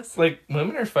 about this. Like,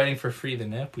 women are fighting for free the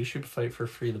nip. We should fight for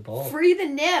free the ball. Free the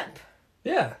nip.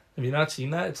 Yeah. Have you not seen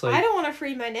that? It's like... I don't want to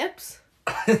free my nips.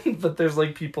 But there's,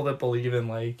 like, people that believe in,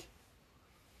 like...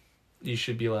 You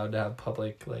should be allowed to have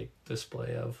public, like,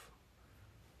 display of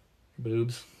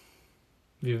boobs.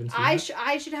 You haven't seen that?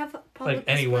 I should have public Like,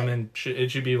 any display. woman,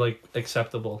 it should be, like,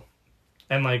 acceptable.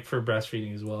 And, like, for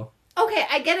breastfeeding as well. Okay,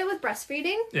 I get it with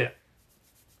breastfeeding. Yeah.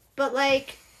 But,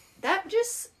 like, that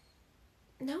just...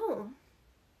 No.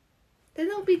 Then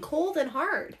it'll be cold and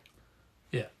hard.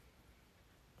 Yeah.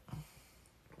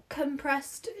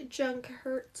 Compressed junk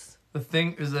hurts. The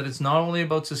thing is that it's not only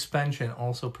about suspension,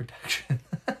 also protection.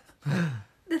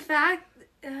 The fact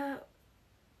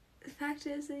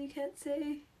is that you can't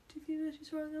say to female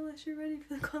she's wrong unless you're ready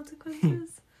for the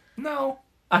consequences. No.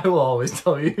 I will always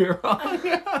tell you you're wrong.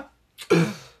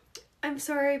 I'm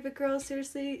sorry, but girls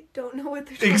seriously don't know what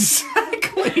they're talking about.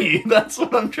 Exactly. That's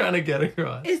what I'm trying to get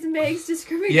across. Is Meg's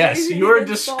discriminating? Yes, you're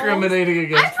against discriminating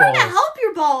balls? against I'm trying to balls. help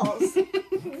your balls.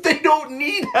 They don't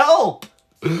need help.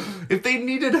 If they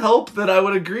needed help, then I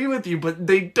would agree with you, but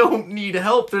they don't need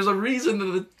help. There's a reason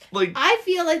that, like... I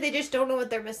feel like they just don't know what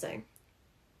they're missing.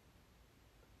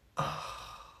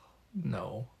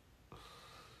 No.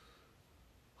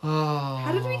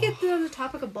 How did we get on the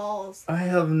topic of balls? I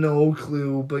have no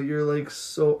clue, but you're like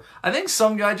so... I think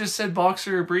some guy just said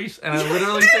boxer or briefs, and I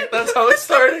literally think that's how it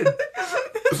started.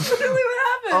 That's literally what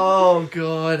happened. Oh,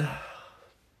 God.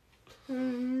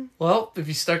 Mm. Well, if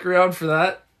you stuck around for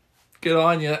that, good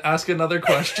on you. Ask another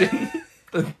question.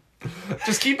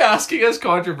 Just keep asking us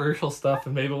controversial stuff,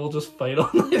 and maybe we'll just fight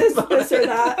on This about or it.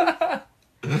 that.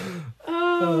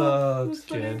 Oh, that's that's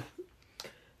funny. good.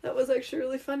 That was actually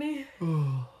really funny.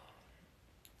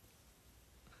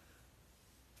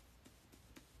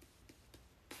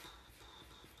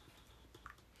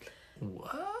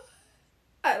 What?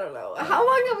 I don't know. How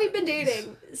long have we been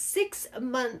dating? 6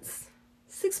 months.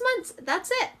 6 months. That's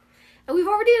it. And we've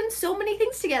already done so many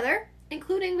things together,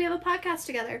 including we have a podcast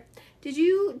together. Did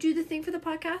you do the thing for the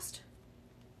podcast?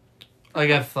 Like,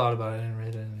 I've thought about it and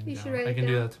write anything You down. should write I it can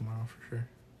do down. that tomorrow for sure.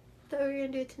 Thought we were gonna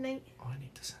do it tonight. Oh, I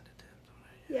need to send it to him,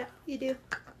 don't Yeah, you do.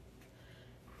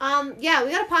 Yeah,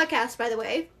 we got a podcast, by the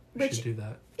way. I? Which, Should do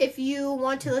that. if you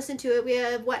want to listen to it, we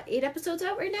have, 8 episodes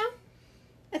out right now?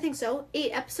 I think so.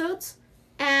 8 episodes.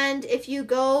 And if you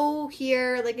go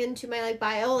here, like, into my, like,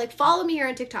 bio, like, follow me here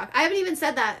on TikTok. I haven't even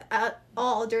said that at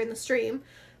all during the stream.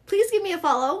 Please give me a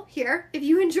follow here if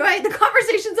you enjoy the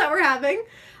conversations that we're having.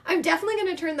 I'm definitely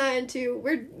going to turn that into...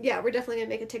 We're definitely going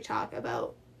to make a TikTok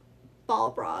about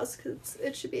ball bras, because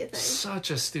it should be a thing.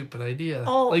 Such a stupid idea.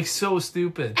 Oh. Like, so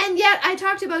stupid. And yet, I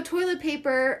talked about toilet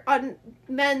paper on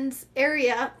men's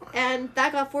area, and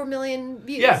that got 4 million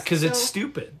views. Yeah, because it's So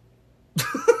stupid.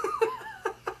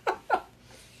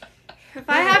 if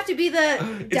I have to be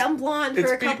the dumb blonde for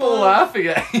a It's couple people of... laughing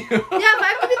at you. Yeah, if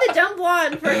I have to be the dumb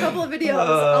blonde for a couple of videos,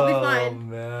 I'll be Oh, fine.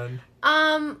 man.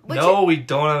 What's We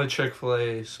don't have a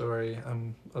Chick-fil-A. Sorry.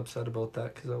 I'm upset about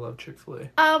that because I love Chick-fil-A.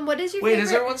 what is your Wait, favorite...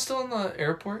 is everyone still in the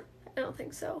airport? I don't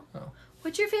think so. Oh.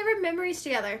 What's your favorite memories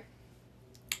together?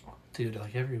 Dude,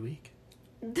 like every week.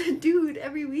 Dude,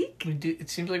 every week? We do. It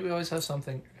seems like we always have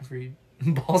something every...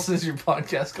 Balls is your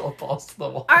podcast called Balls to the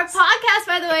Walls. Our podcast,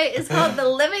 by the way, is called the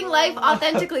Living Life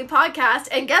Authentically Podcast.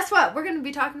 And guess what? We're going to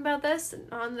be talking about this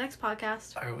on the next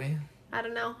podcast. Are we? I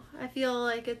don't know. I feel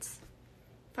like it's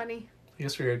funny. I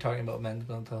guess we were talking about men's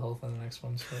mental health on the next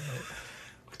one, so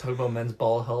we talk about men's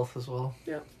ball health as well.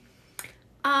 Yeah.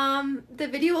 The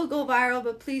video will go viral,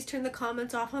 but please turn the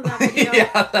comments off on that video.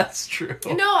 Yeah, that's true.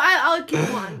 No, I'll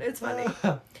keep one. It's funny.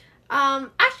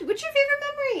 Actually, what's your favorite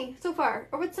memory so far?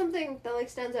 Or what's something that, like,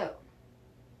 stands out?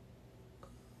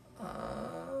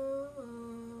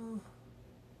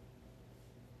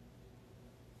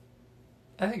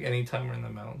 I think anytime we're in the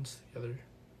mountains together.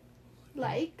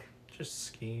 Like? Just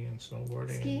skiing and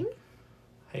snowboarding. Skiing? And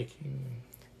hiking.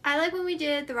 I like when we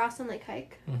did the Rosslyn Lake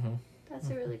hike. Mm-hmm. That's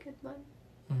a really good one.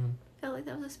 Mm-hmm. Felt like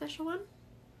that was a special one.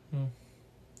 Mm.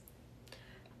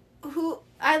 Who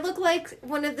I look like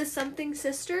one of the something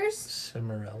sisters.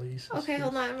 Cimarelli sisters. Okay,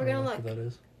 hold on. We're gonna look. Who that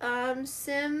is.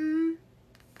 Sim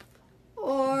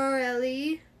or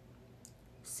Ellie.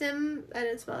 Sim. I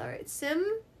didn't spell that right.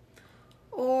 Sim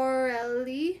or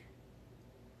Ellie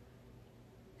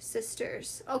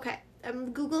sisters. Okay,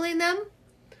 I'm googling them.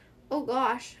 Oh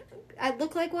gosh, I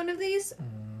look like one of these.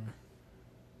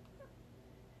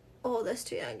 Oldest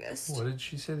to youngest. What did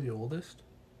she say? The oldest?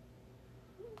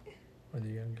 Or the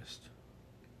youngest?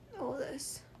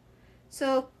 Oldest.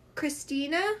 So,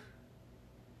 Christina.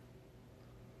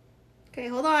 Okay,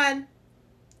 hold on.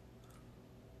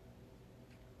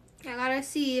 I gotta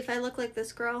see if I look like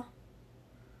this girl.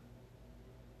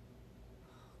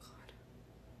 Oh, God.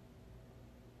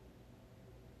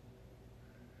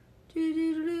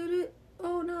 Do-do-do-do-do.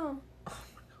 Oh, no.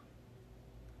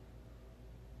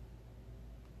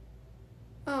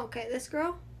 Oh, okay, this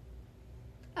girl?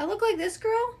 I look like this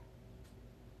girl?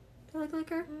 Do I look like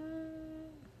her?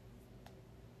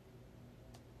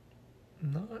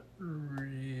 Not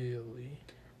really.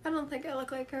 I don't think I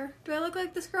look like her. Do I look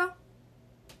like this girl?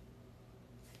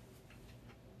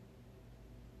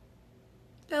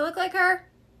 Do I look like her?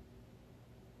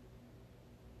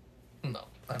 No,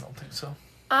 I don't think so.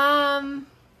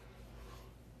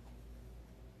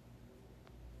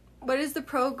 What is the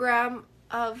program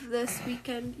of this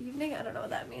weekend evening? I don't know what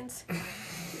that means.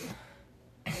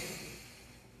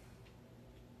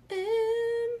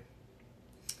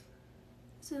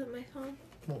 This isn't my phone.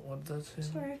 What did that say?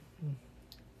 Sorry.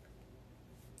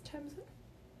 What time is it?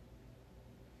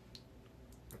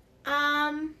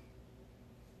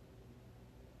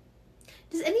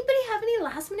 Does anybody have any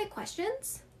last minute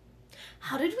questions?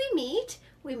 How did we meet?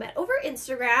 We met over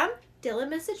Instagram. Dylan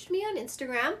messaged me on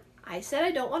Instagram. I said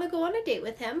I don't want to go on a date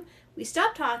with him. We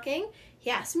stopped talking. He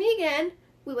asked me again.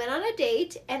 We went on a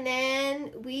date, and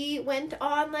then we went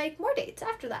on, like, more dates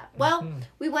after that. Well,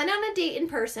 we went on a date in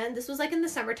person. This was, like, in the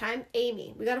summertime.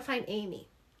 Amy. We got to find Amy.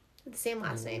 The same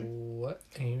last name. What?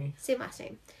 Amy? Same last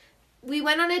name. We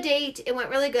went on a date. It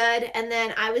went really good, and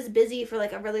then I was busy for,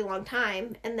 like, a really long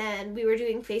time, and then we were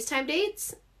doing FaceTime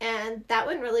dates, and that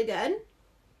went really good.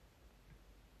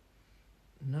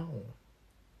 No.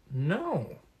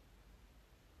 No.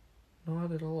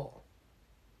 Not at all.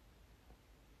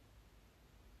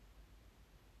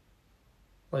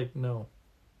 Like, no.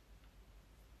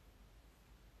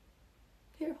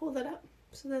 Here, hold it up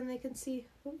so then they can see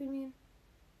what we mean.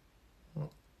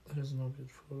 Well, there's no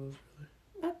good photos, really.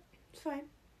 But it's fine.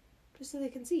 Just so they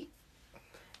can see.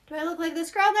 Do I look like this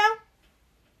girl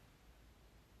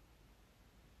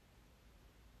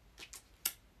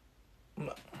now?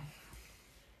 No.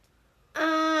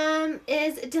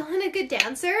 Is Dylan a good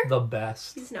dancer? The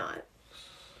best. He's not.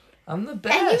 I'm the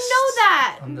best. And you know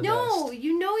that. I'm the No, best.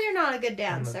 you know you're not a good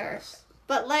I'm the dancer. best.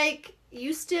 But like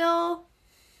you still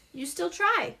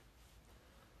try.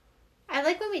 I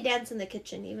like when we dance in the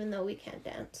kitchen even though we can't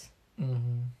dance.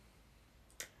 Mm-hmm.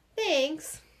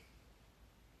 Thanks.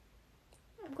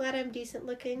 I'm glad I'm decent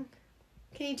looking.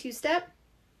 Can you two-step?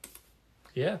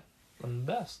 Yeah, I'm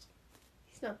the best.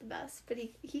 He's not the best, but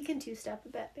he can two-step a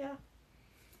bit, yeah.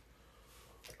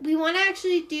 We want to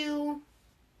actually do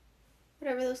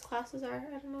whatever those classes are.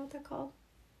 I don't know what they're called.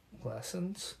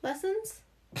 Lessons? Lessons?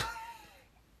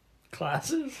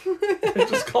 Classes? They're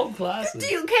just called classes.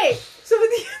 Okay, so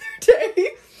the other day,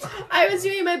 I was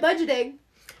doing my budgeting,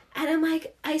 and I'm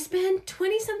like, I spent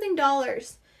 $20-something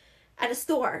at a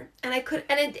store, and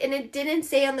it didn't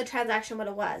say on the transaction what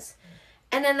it was.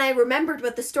 And then I remembered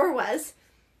what the store was,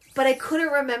 but I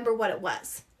couldn't remember what it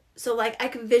was. So, like, I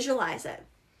could visualize it.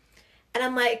 And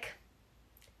I'm like,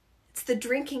 it's the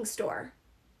drinking store.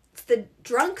 It's the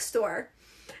drunk store.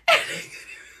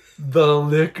 The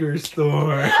liquor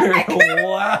store.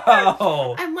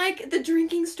 Wow. I'm like, the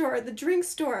drinking store, the drink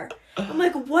store. I'm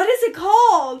like, what is it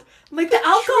called? I'm like, the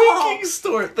alcohol. Drinking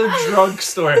store. The drunk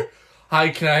store.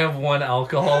 Hi, can I have one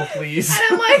alcohol, please?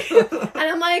 And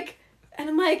I'm like,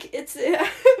 it's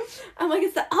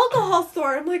the alcohol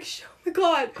store. I'm like, oh my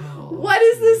God, what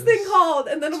is this thing called?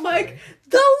 And then I'm like,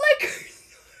 the liquor store.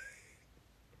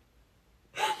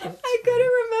 I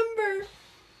couldn't remember.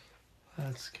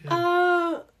 That's good.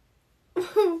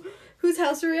 Whose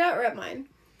house are we at? We're at mine.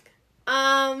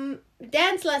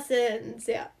 Dance lessons.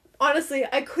 Yeah. Honestly,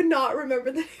 I could not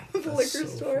remember the name of the liquor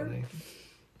store. Funny.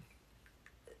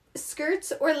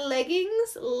 Skirts or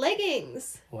leggings?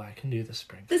 Leggings. Well, I can do the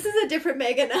spring. This is a different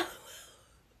Megan.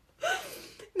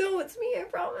 No, it's me, I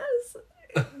promise.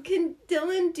 Can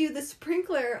Dylan do the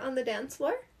sprinkler on the dance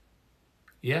floor?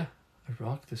 Yeah, I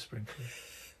rock the sprinkler.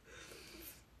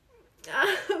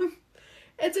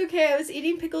 It's okay. I was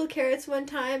eating pickled carrots one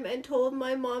time and told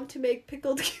my mom to make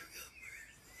pickled cucumbers.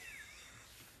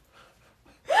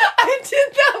 I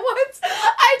did that once.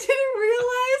 I didn't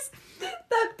realize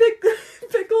that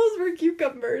pickles were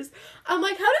cucumbers. I'm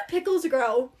like, how do pickles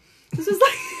grow? This was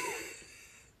like...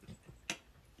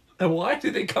 And why do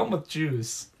they come with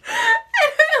juice?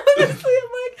 And honestly,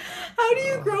 I'm like, how do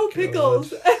you grow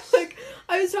pickles? And like,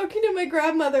 I was talking to my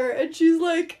grandmother and she's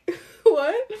like,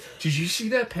 what? Did you see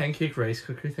that pancake rice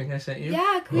cooker thing I sent you?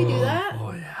 Yeah, can we do that?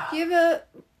 Oh, yeah. Do you have a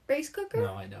rice cooker?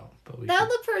 No, I don't. But we That'll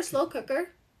could... look for a slow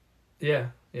cooker. Yeah,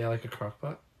 like a crock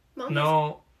pot. Mom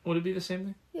No, would it be the same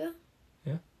thing? Yeah.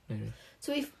 Yeah, maybe.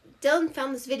 So Dylan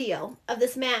found this video of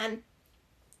this man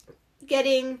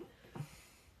getting...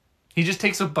 He just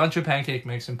takes a bunch of pancake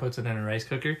mix and puts it in a rice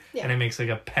cooker, Yeah. and it makes like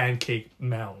a pancake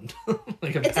mound.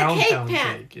 Like It's pound a cake pound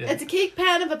pan. cake. Yeah. It's a cake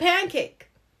pan of a pancake.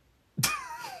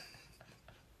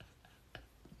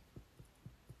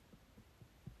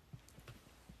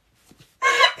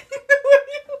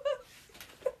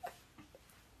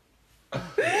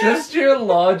 Just your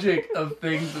logic of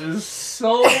things is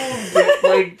so,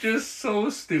 just so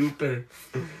stupid.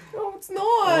 No, it's not.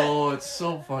 Oh, it's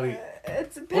so funny.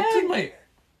 It's a What did pan. my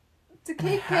It's a my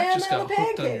cake hat pan just of a got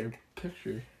hooked on your pancake.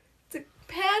 picture? It's a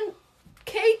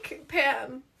cake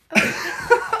pan.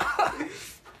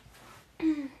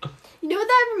 You know what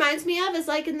that reminds me of is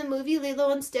like in the movie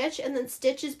Lilo and Stitch, and then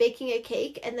Stitch is baking a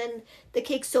cake, and then the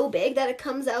cake's so big that it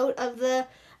comes out of the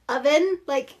oven,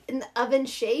 like in the oven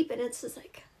shape, and it's just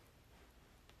like...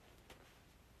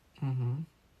 Mm-hmm.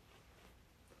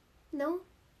 No?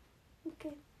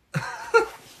 Okay.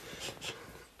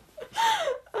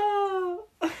 Oh,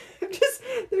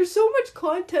 there's so much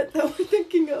content that we're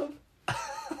thinking of.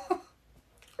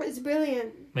 It's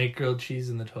brilliant. Make grilled cheese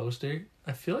in the toaster.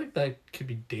 I feel like that could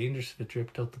be dangerous if it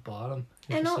dripped out the bottom.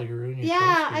 It just like ruin your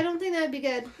toaster. I don't think that would be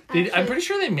good. I'm pretty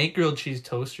sure they make grilled cheese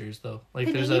toasters though.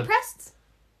 Like there's Panini pressed?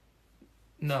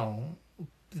 No,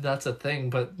 that's a thing,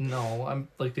 but no, I'm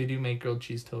like they do make grilled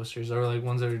cheese toasters, or like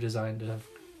ones that are designed to have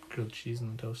grilled cheese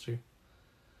in the toaster.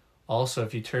 Also,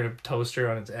 if you turn a toaster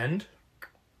on its end, you can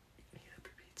heat up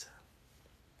your pizza,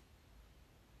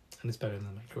 and it's better than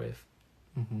the microwave.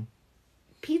 Mm-hmm.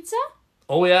 Pizza?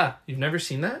 Oh yeah, you've never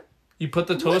seen that? You put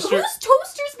the toaster. Whose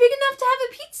toaster's big enough to have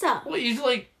a pizza? Well,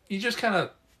 you just kind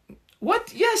of.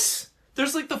 What? Yes,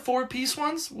 there's like the 4-piece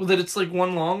ones that it's like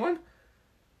one long one.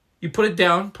 You put it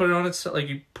down, put it on its like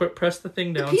you press the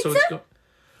thing down so it's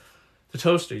the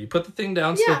toaster. You put the thing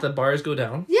down so that the bars go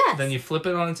down. Yes. Then you flip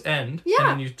it on its end. Yeah. And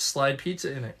then you slide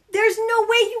pizza in it. There's no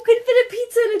way you could fit a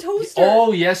pizza in a toaster.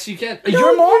 Oh yes, you can. No,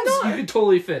 Your mom's you're not. you could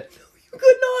totally fit. You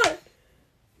could not.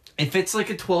 If it's like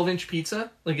a 12-inch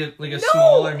pizza, like a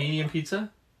small or medium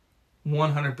pizza,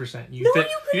 100%. You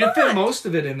can fit most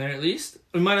of it in there at least.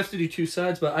 We might have to do 2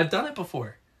 sides, but I've done it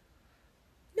before.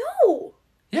 No.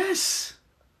 Yes.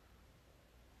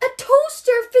 A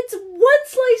toaster fits one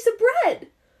slice of bread.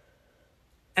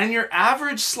 And your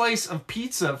average slice of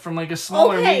pizza from like a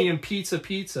small or medium pizza.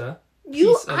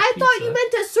 I thought you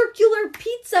meant a circular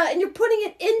pizza and you're putting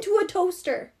it into a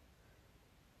toaster.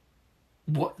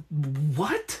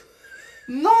 What?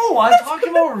 No, I'm talking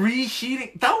about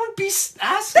reheating. That would be asinine.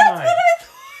 That's what I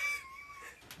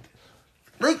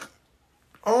thought. Like,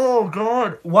 oh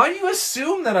god, why do you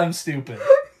assume that I'm stupid?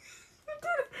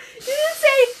 You didn't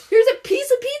say, here's a piece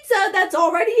of pizza that's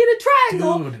already in a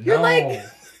triangle. Dude, You're no. like,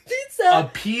 pizza. A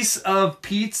piece of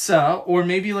pizza, or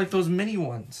maybe like those mini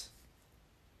ones.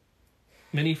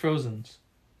 Mini Frozens.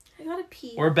 I gotta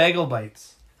pee. Or bagel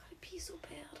bites. I gotta pee so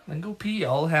bad. Then go pee.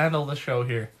 I'll handle the show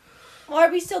here. Well,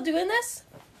 are we still doing this?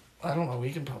 I don't know.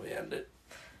 We can probably end it.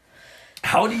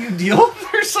 How do you deal with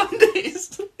her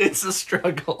Sundays? It's a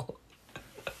struggle.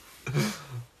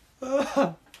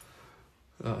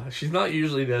 She's not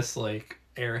usually this, like,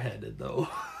 airheaded, though.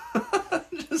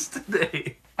 Just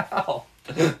today. Ow.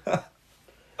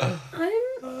 I'm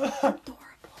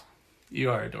adorable.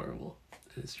 You are adorable.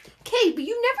 It is true. Okay, but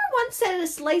you never once said a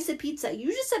slice of pizza.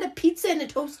 You just said a pizza in a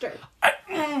toaster.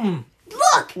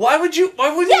 Look! Why wouldn't you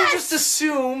just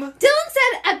assume? Dylan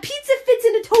said a pizza fits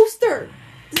in a toaster.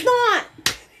 It's not.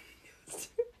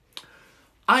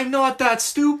 I'm not that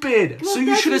stupid. Well, so you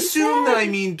that's should what you assume that said. I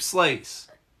mean slice.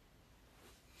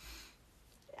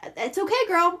 It's okay,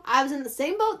 girl. I was in the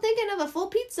same boat thinking of a full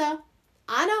pizza.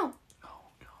 I know.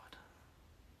 Oh, God.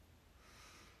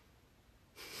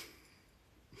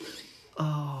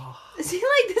 Oh. See,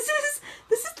 like, this is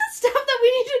the stuff that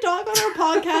we need to talk on our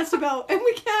podcast about, and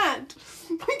we can't.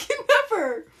 We can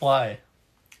never. Why?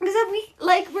 Because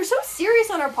we're so serious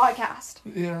on our podcast.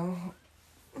 Yeah.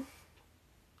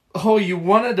 Oh, you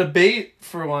won a debate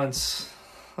for once.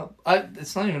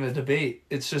 It's not even a debate.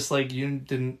 It's just like you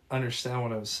didn't understand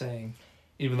what I was saying,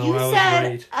 even though I was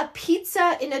right. You said a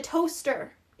pizza in a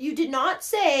toaster. You did not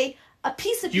say a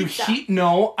piece of pizza.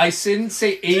 No, I didn't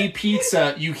say a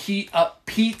pizza. You heat up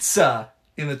pizza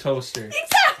in the toaster.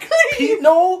 Exactly.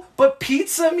 No, but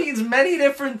pizza means many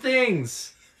different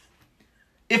things.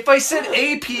 If I said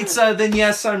a pizza, then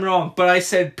yes, I'm wrong. But I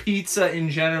said pizza in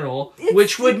general,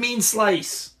 which would mean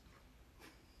slice.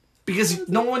 Because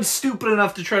no one's stupid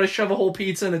enough to try to shove a whole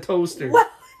pizza in a toaster. Well,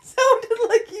 it sounded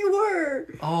like you were.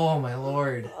 Oh, my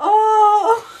lord.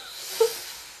 Oh.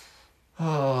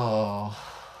 Oh.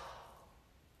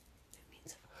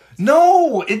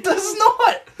 No, it does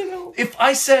not. If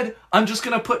I said, I'm just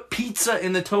going to put pizza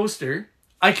in the toaster,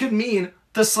 I could mean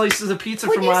the slices of pizza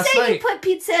from last night. When you say you put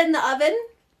pizza in the oven?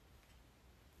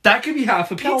 That could be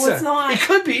half a pizza. No, it's not. It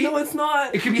could be. No, it's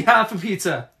not. It could be half a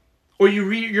pizza. Or you're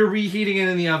reheating it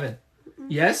in the oven.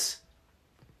 Yes?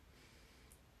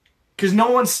 Because no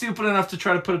one's stupid enough to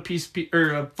try to put a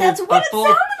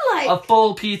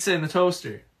full pizza in the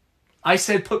toaster. I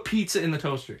said put pizza in the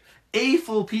toaster. A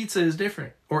full pizza is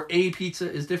different. Or a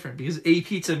pizza is different. Because a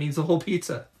pizza means the whole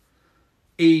pizza.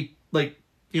 I'm going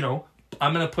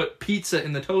to put pizza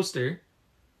in the toaster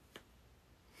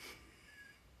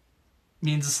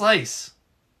means a slice.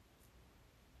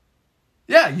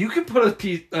 Yeah, you can put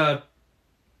a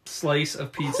slice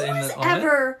of pizza in the oven. Who has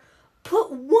ever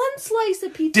put one slice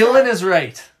of pizza Dylan is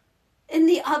right. in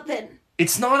the oven?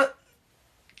 It's not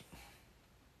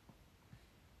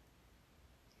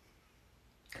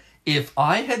If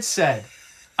I had said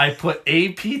I put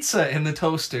a pizza in the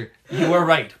toaster, you are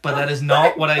right. But that is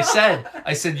not what I said.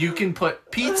 I said you can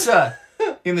put pizza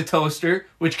in the toaster,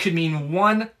 which could mean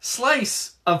one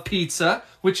slice of pizza,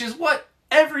 which is what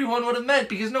everyone would have meant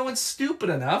because no one's stupid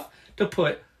enough to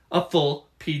put a full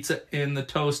pizza in the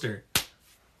toaster.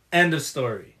 End of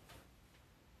story.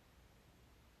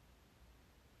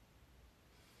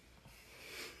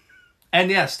 And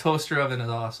yes, toaster oven is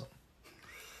awesome.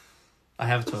 I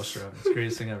have a toaster oven. It's the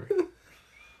greatest thing ever.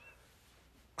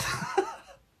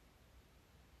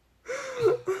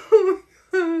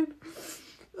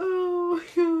 Oh my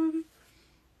god.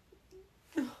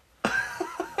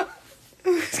 I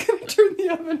was gonna turn the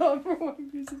oven on for one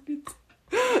piece of pizza.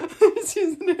 I'm just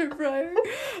using an air fryer.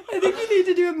 I think we need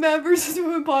to do a man versus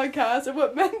woman podcast of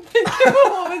what men think and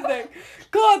what women think.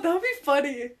 God, that would be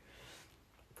funny.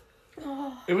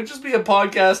 Oh. It would just be a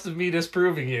podcast of me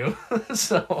disproving you.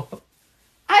 So.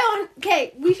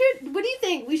 Okay, we should. What do you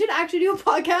think? We should actually do a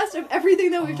podcast of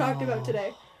everything that we've talked about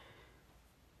today.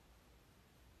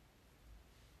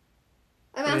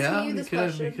 I'm asking you this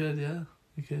question.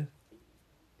 We could.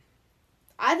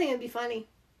 I think it'd be funny.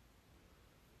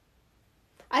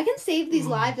 I can save these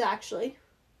lives, actually.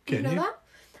 Did you know that?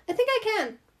 I think I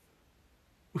can.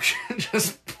 We should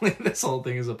just play this whole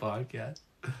thing as a podcast.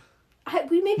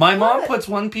 My mom puts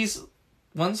one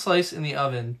slice in the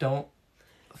oven. Don't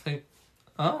think.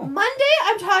 Oh. Monday,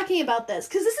 I'm talking about this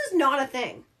because this is not a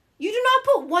thing. You do not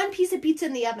put one piece of pizza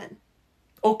in the oven.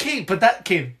 Okay, but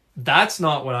that's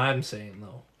not what I'm saying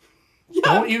though. Yeah,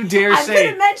 don't you dare say.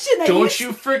 I'm gonna mention that. Don't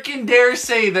you freaking dare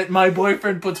say that my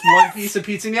boyfriend puts one piece of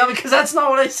pizza in the oven because that's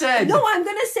not what I said. No, I'm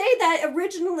gonna say that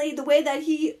originally the way that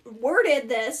he worded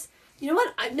this. You know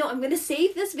what? I'm gonna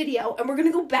save this video and we're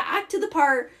gonna go back to the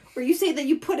part where you say that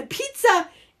you put a pizza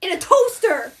in a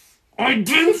toaster. I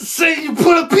didn't say you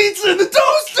put a pizza in the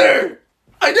toaster!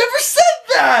 I never said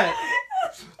that!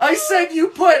 I said you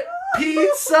put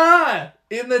pizza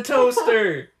in the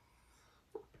toaster.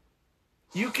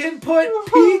 You can put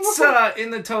pizza in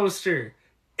the toaster.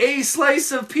 A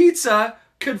slice of pizza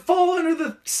could fall under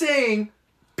the saying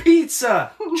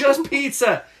pizza. Just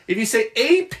pizza. If you say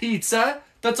a pizza,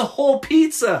 that's a whole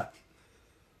pizza.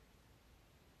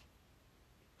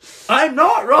 I'm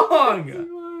not wrong.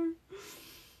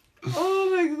 Oh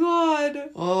my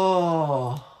god.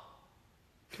 Oh.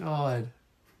 God.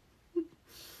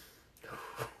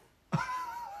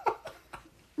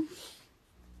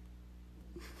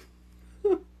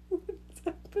 What's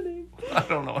happening? I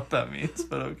don't know what that means,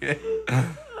 but okay.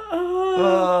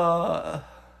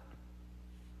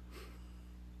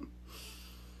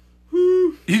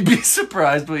 You'd be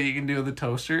surprised what you can do with a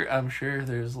toaster. I'm sure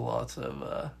there's lots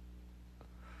of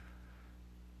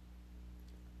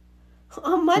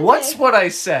On Monday. What's what I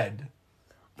said?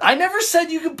 I never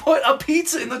said you could put a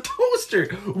pizza in the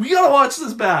toaster. We gotta watch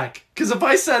this back. Because if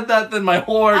I said that, then my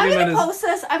whole argument I'm gonna post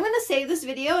this. I'm gonna save this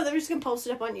video and then we're just gonna post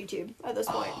it up on YouTube at this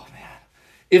point. Oh, man.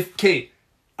 If, Kate,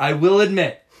 I will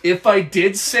admit, if I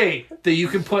did say that you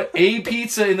could put a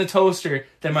pizza in the toaster,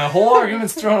 then my whole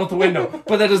argument's thrown out the window.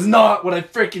 But that is not what I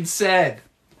freaking said.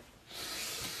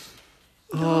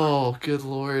 Oh, good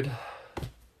lord.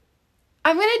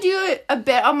 I'm gonna do a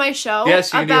bit on my show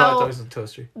Yes, you can do hot dogs about in a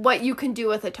toaster. what you can do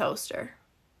with a toaster.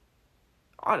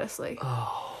 Honestly.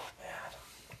 Oh, man.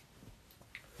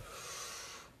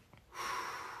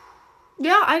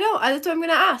 Yeah, I know. That's what I'm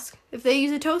gonna ask. If they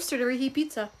use a toaster to reheat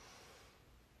pizza.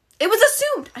 It was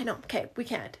assumed. I know. Okay, we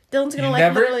can't. Dylan's gonna You like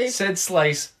never literally. said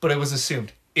slice, but it was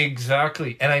assumed.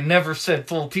 Exactly. And I never said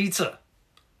full pizza.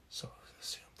 So it was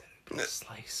assumed that it would be a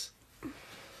slice.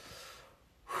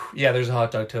 Yeah, there's a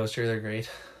hot dog toaster. They're great.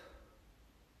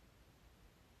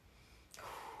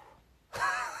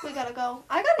 We gotta go.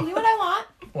 I gotta do what I want.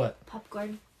 What?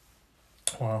 Popcorn.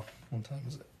 Wow. What time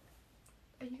is it?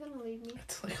 Are you gonna leave me?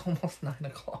 It's like almost 9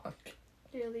 o'clock.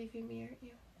 You're leaving me, aren't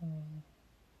you?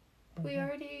 We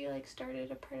already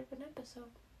started a part of an episode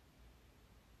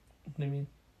What do you mean?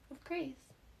 of Grace.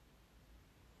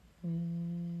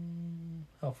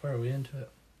 How far are we into it?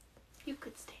 You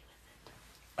could stay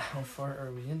with How far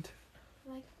are we into it.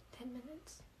 Like 10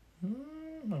 minutes.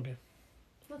 it?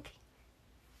 Okay.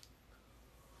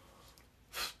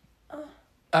 Okay.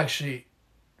 Actually,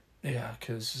 yeah,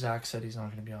 because Zach said he's not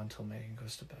going to be on until Megan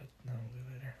goes to bed. No, we'll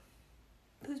do later.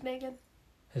 Who's Megan?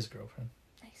 His girlfriend.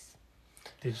 Nice.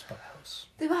 They just bought a house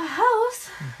They bought a house.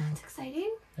 Mm-hmm. That's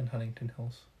exciting. in Huntington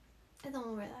Hills. I don't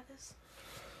know where that is.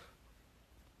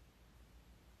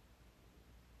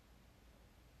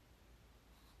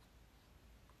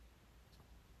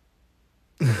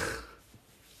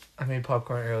 I made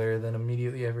popcorn earlier, then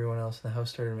immediately everyone else in the house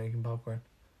started making popcorn.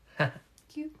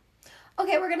 Cute.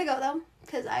 Okay, we're gonna go though,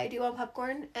 because I do want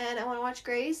popcorn and I want to watch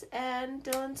Grace, and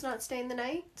Dylan's not staying the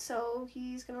night, so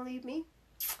he's gonna leave me.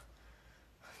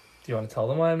 Do you want to tell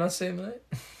them why I'm not staying the night?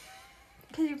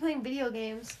 Because you're playing video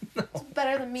games. No, it's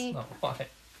better than me. Not why.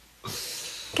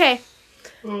 Okay.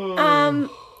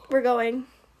 We're going.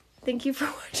 Thank you for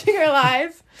watching our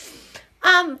live.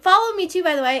 Follow me too,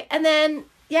 by the way, and then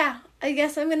yeah, I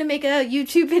guess I'm gonna make a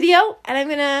YouTube video and I'm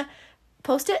gonna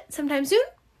post it sometime soon.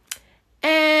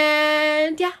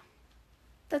 And yeah,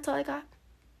 that's all I got.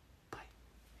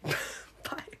 Bye.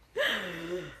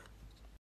 Bye.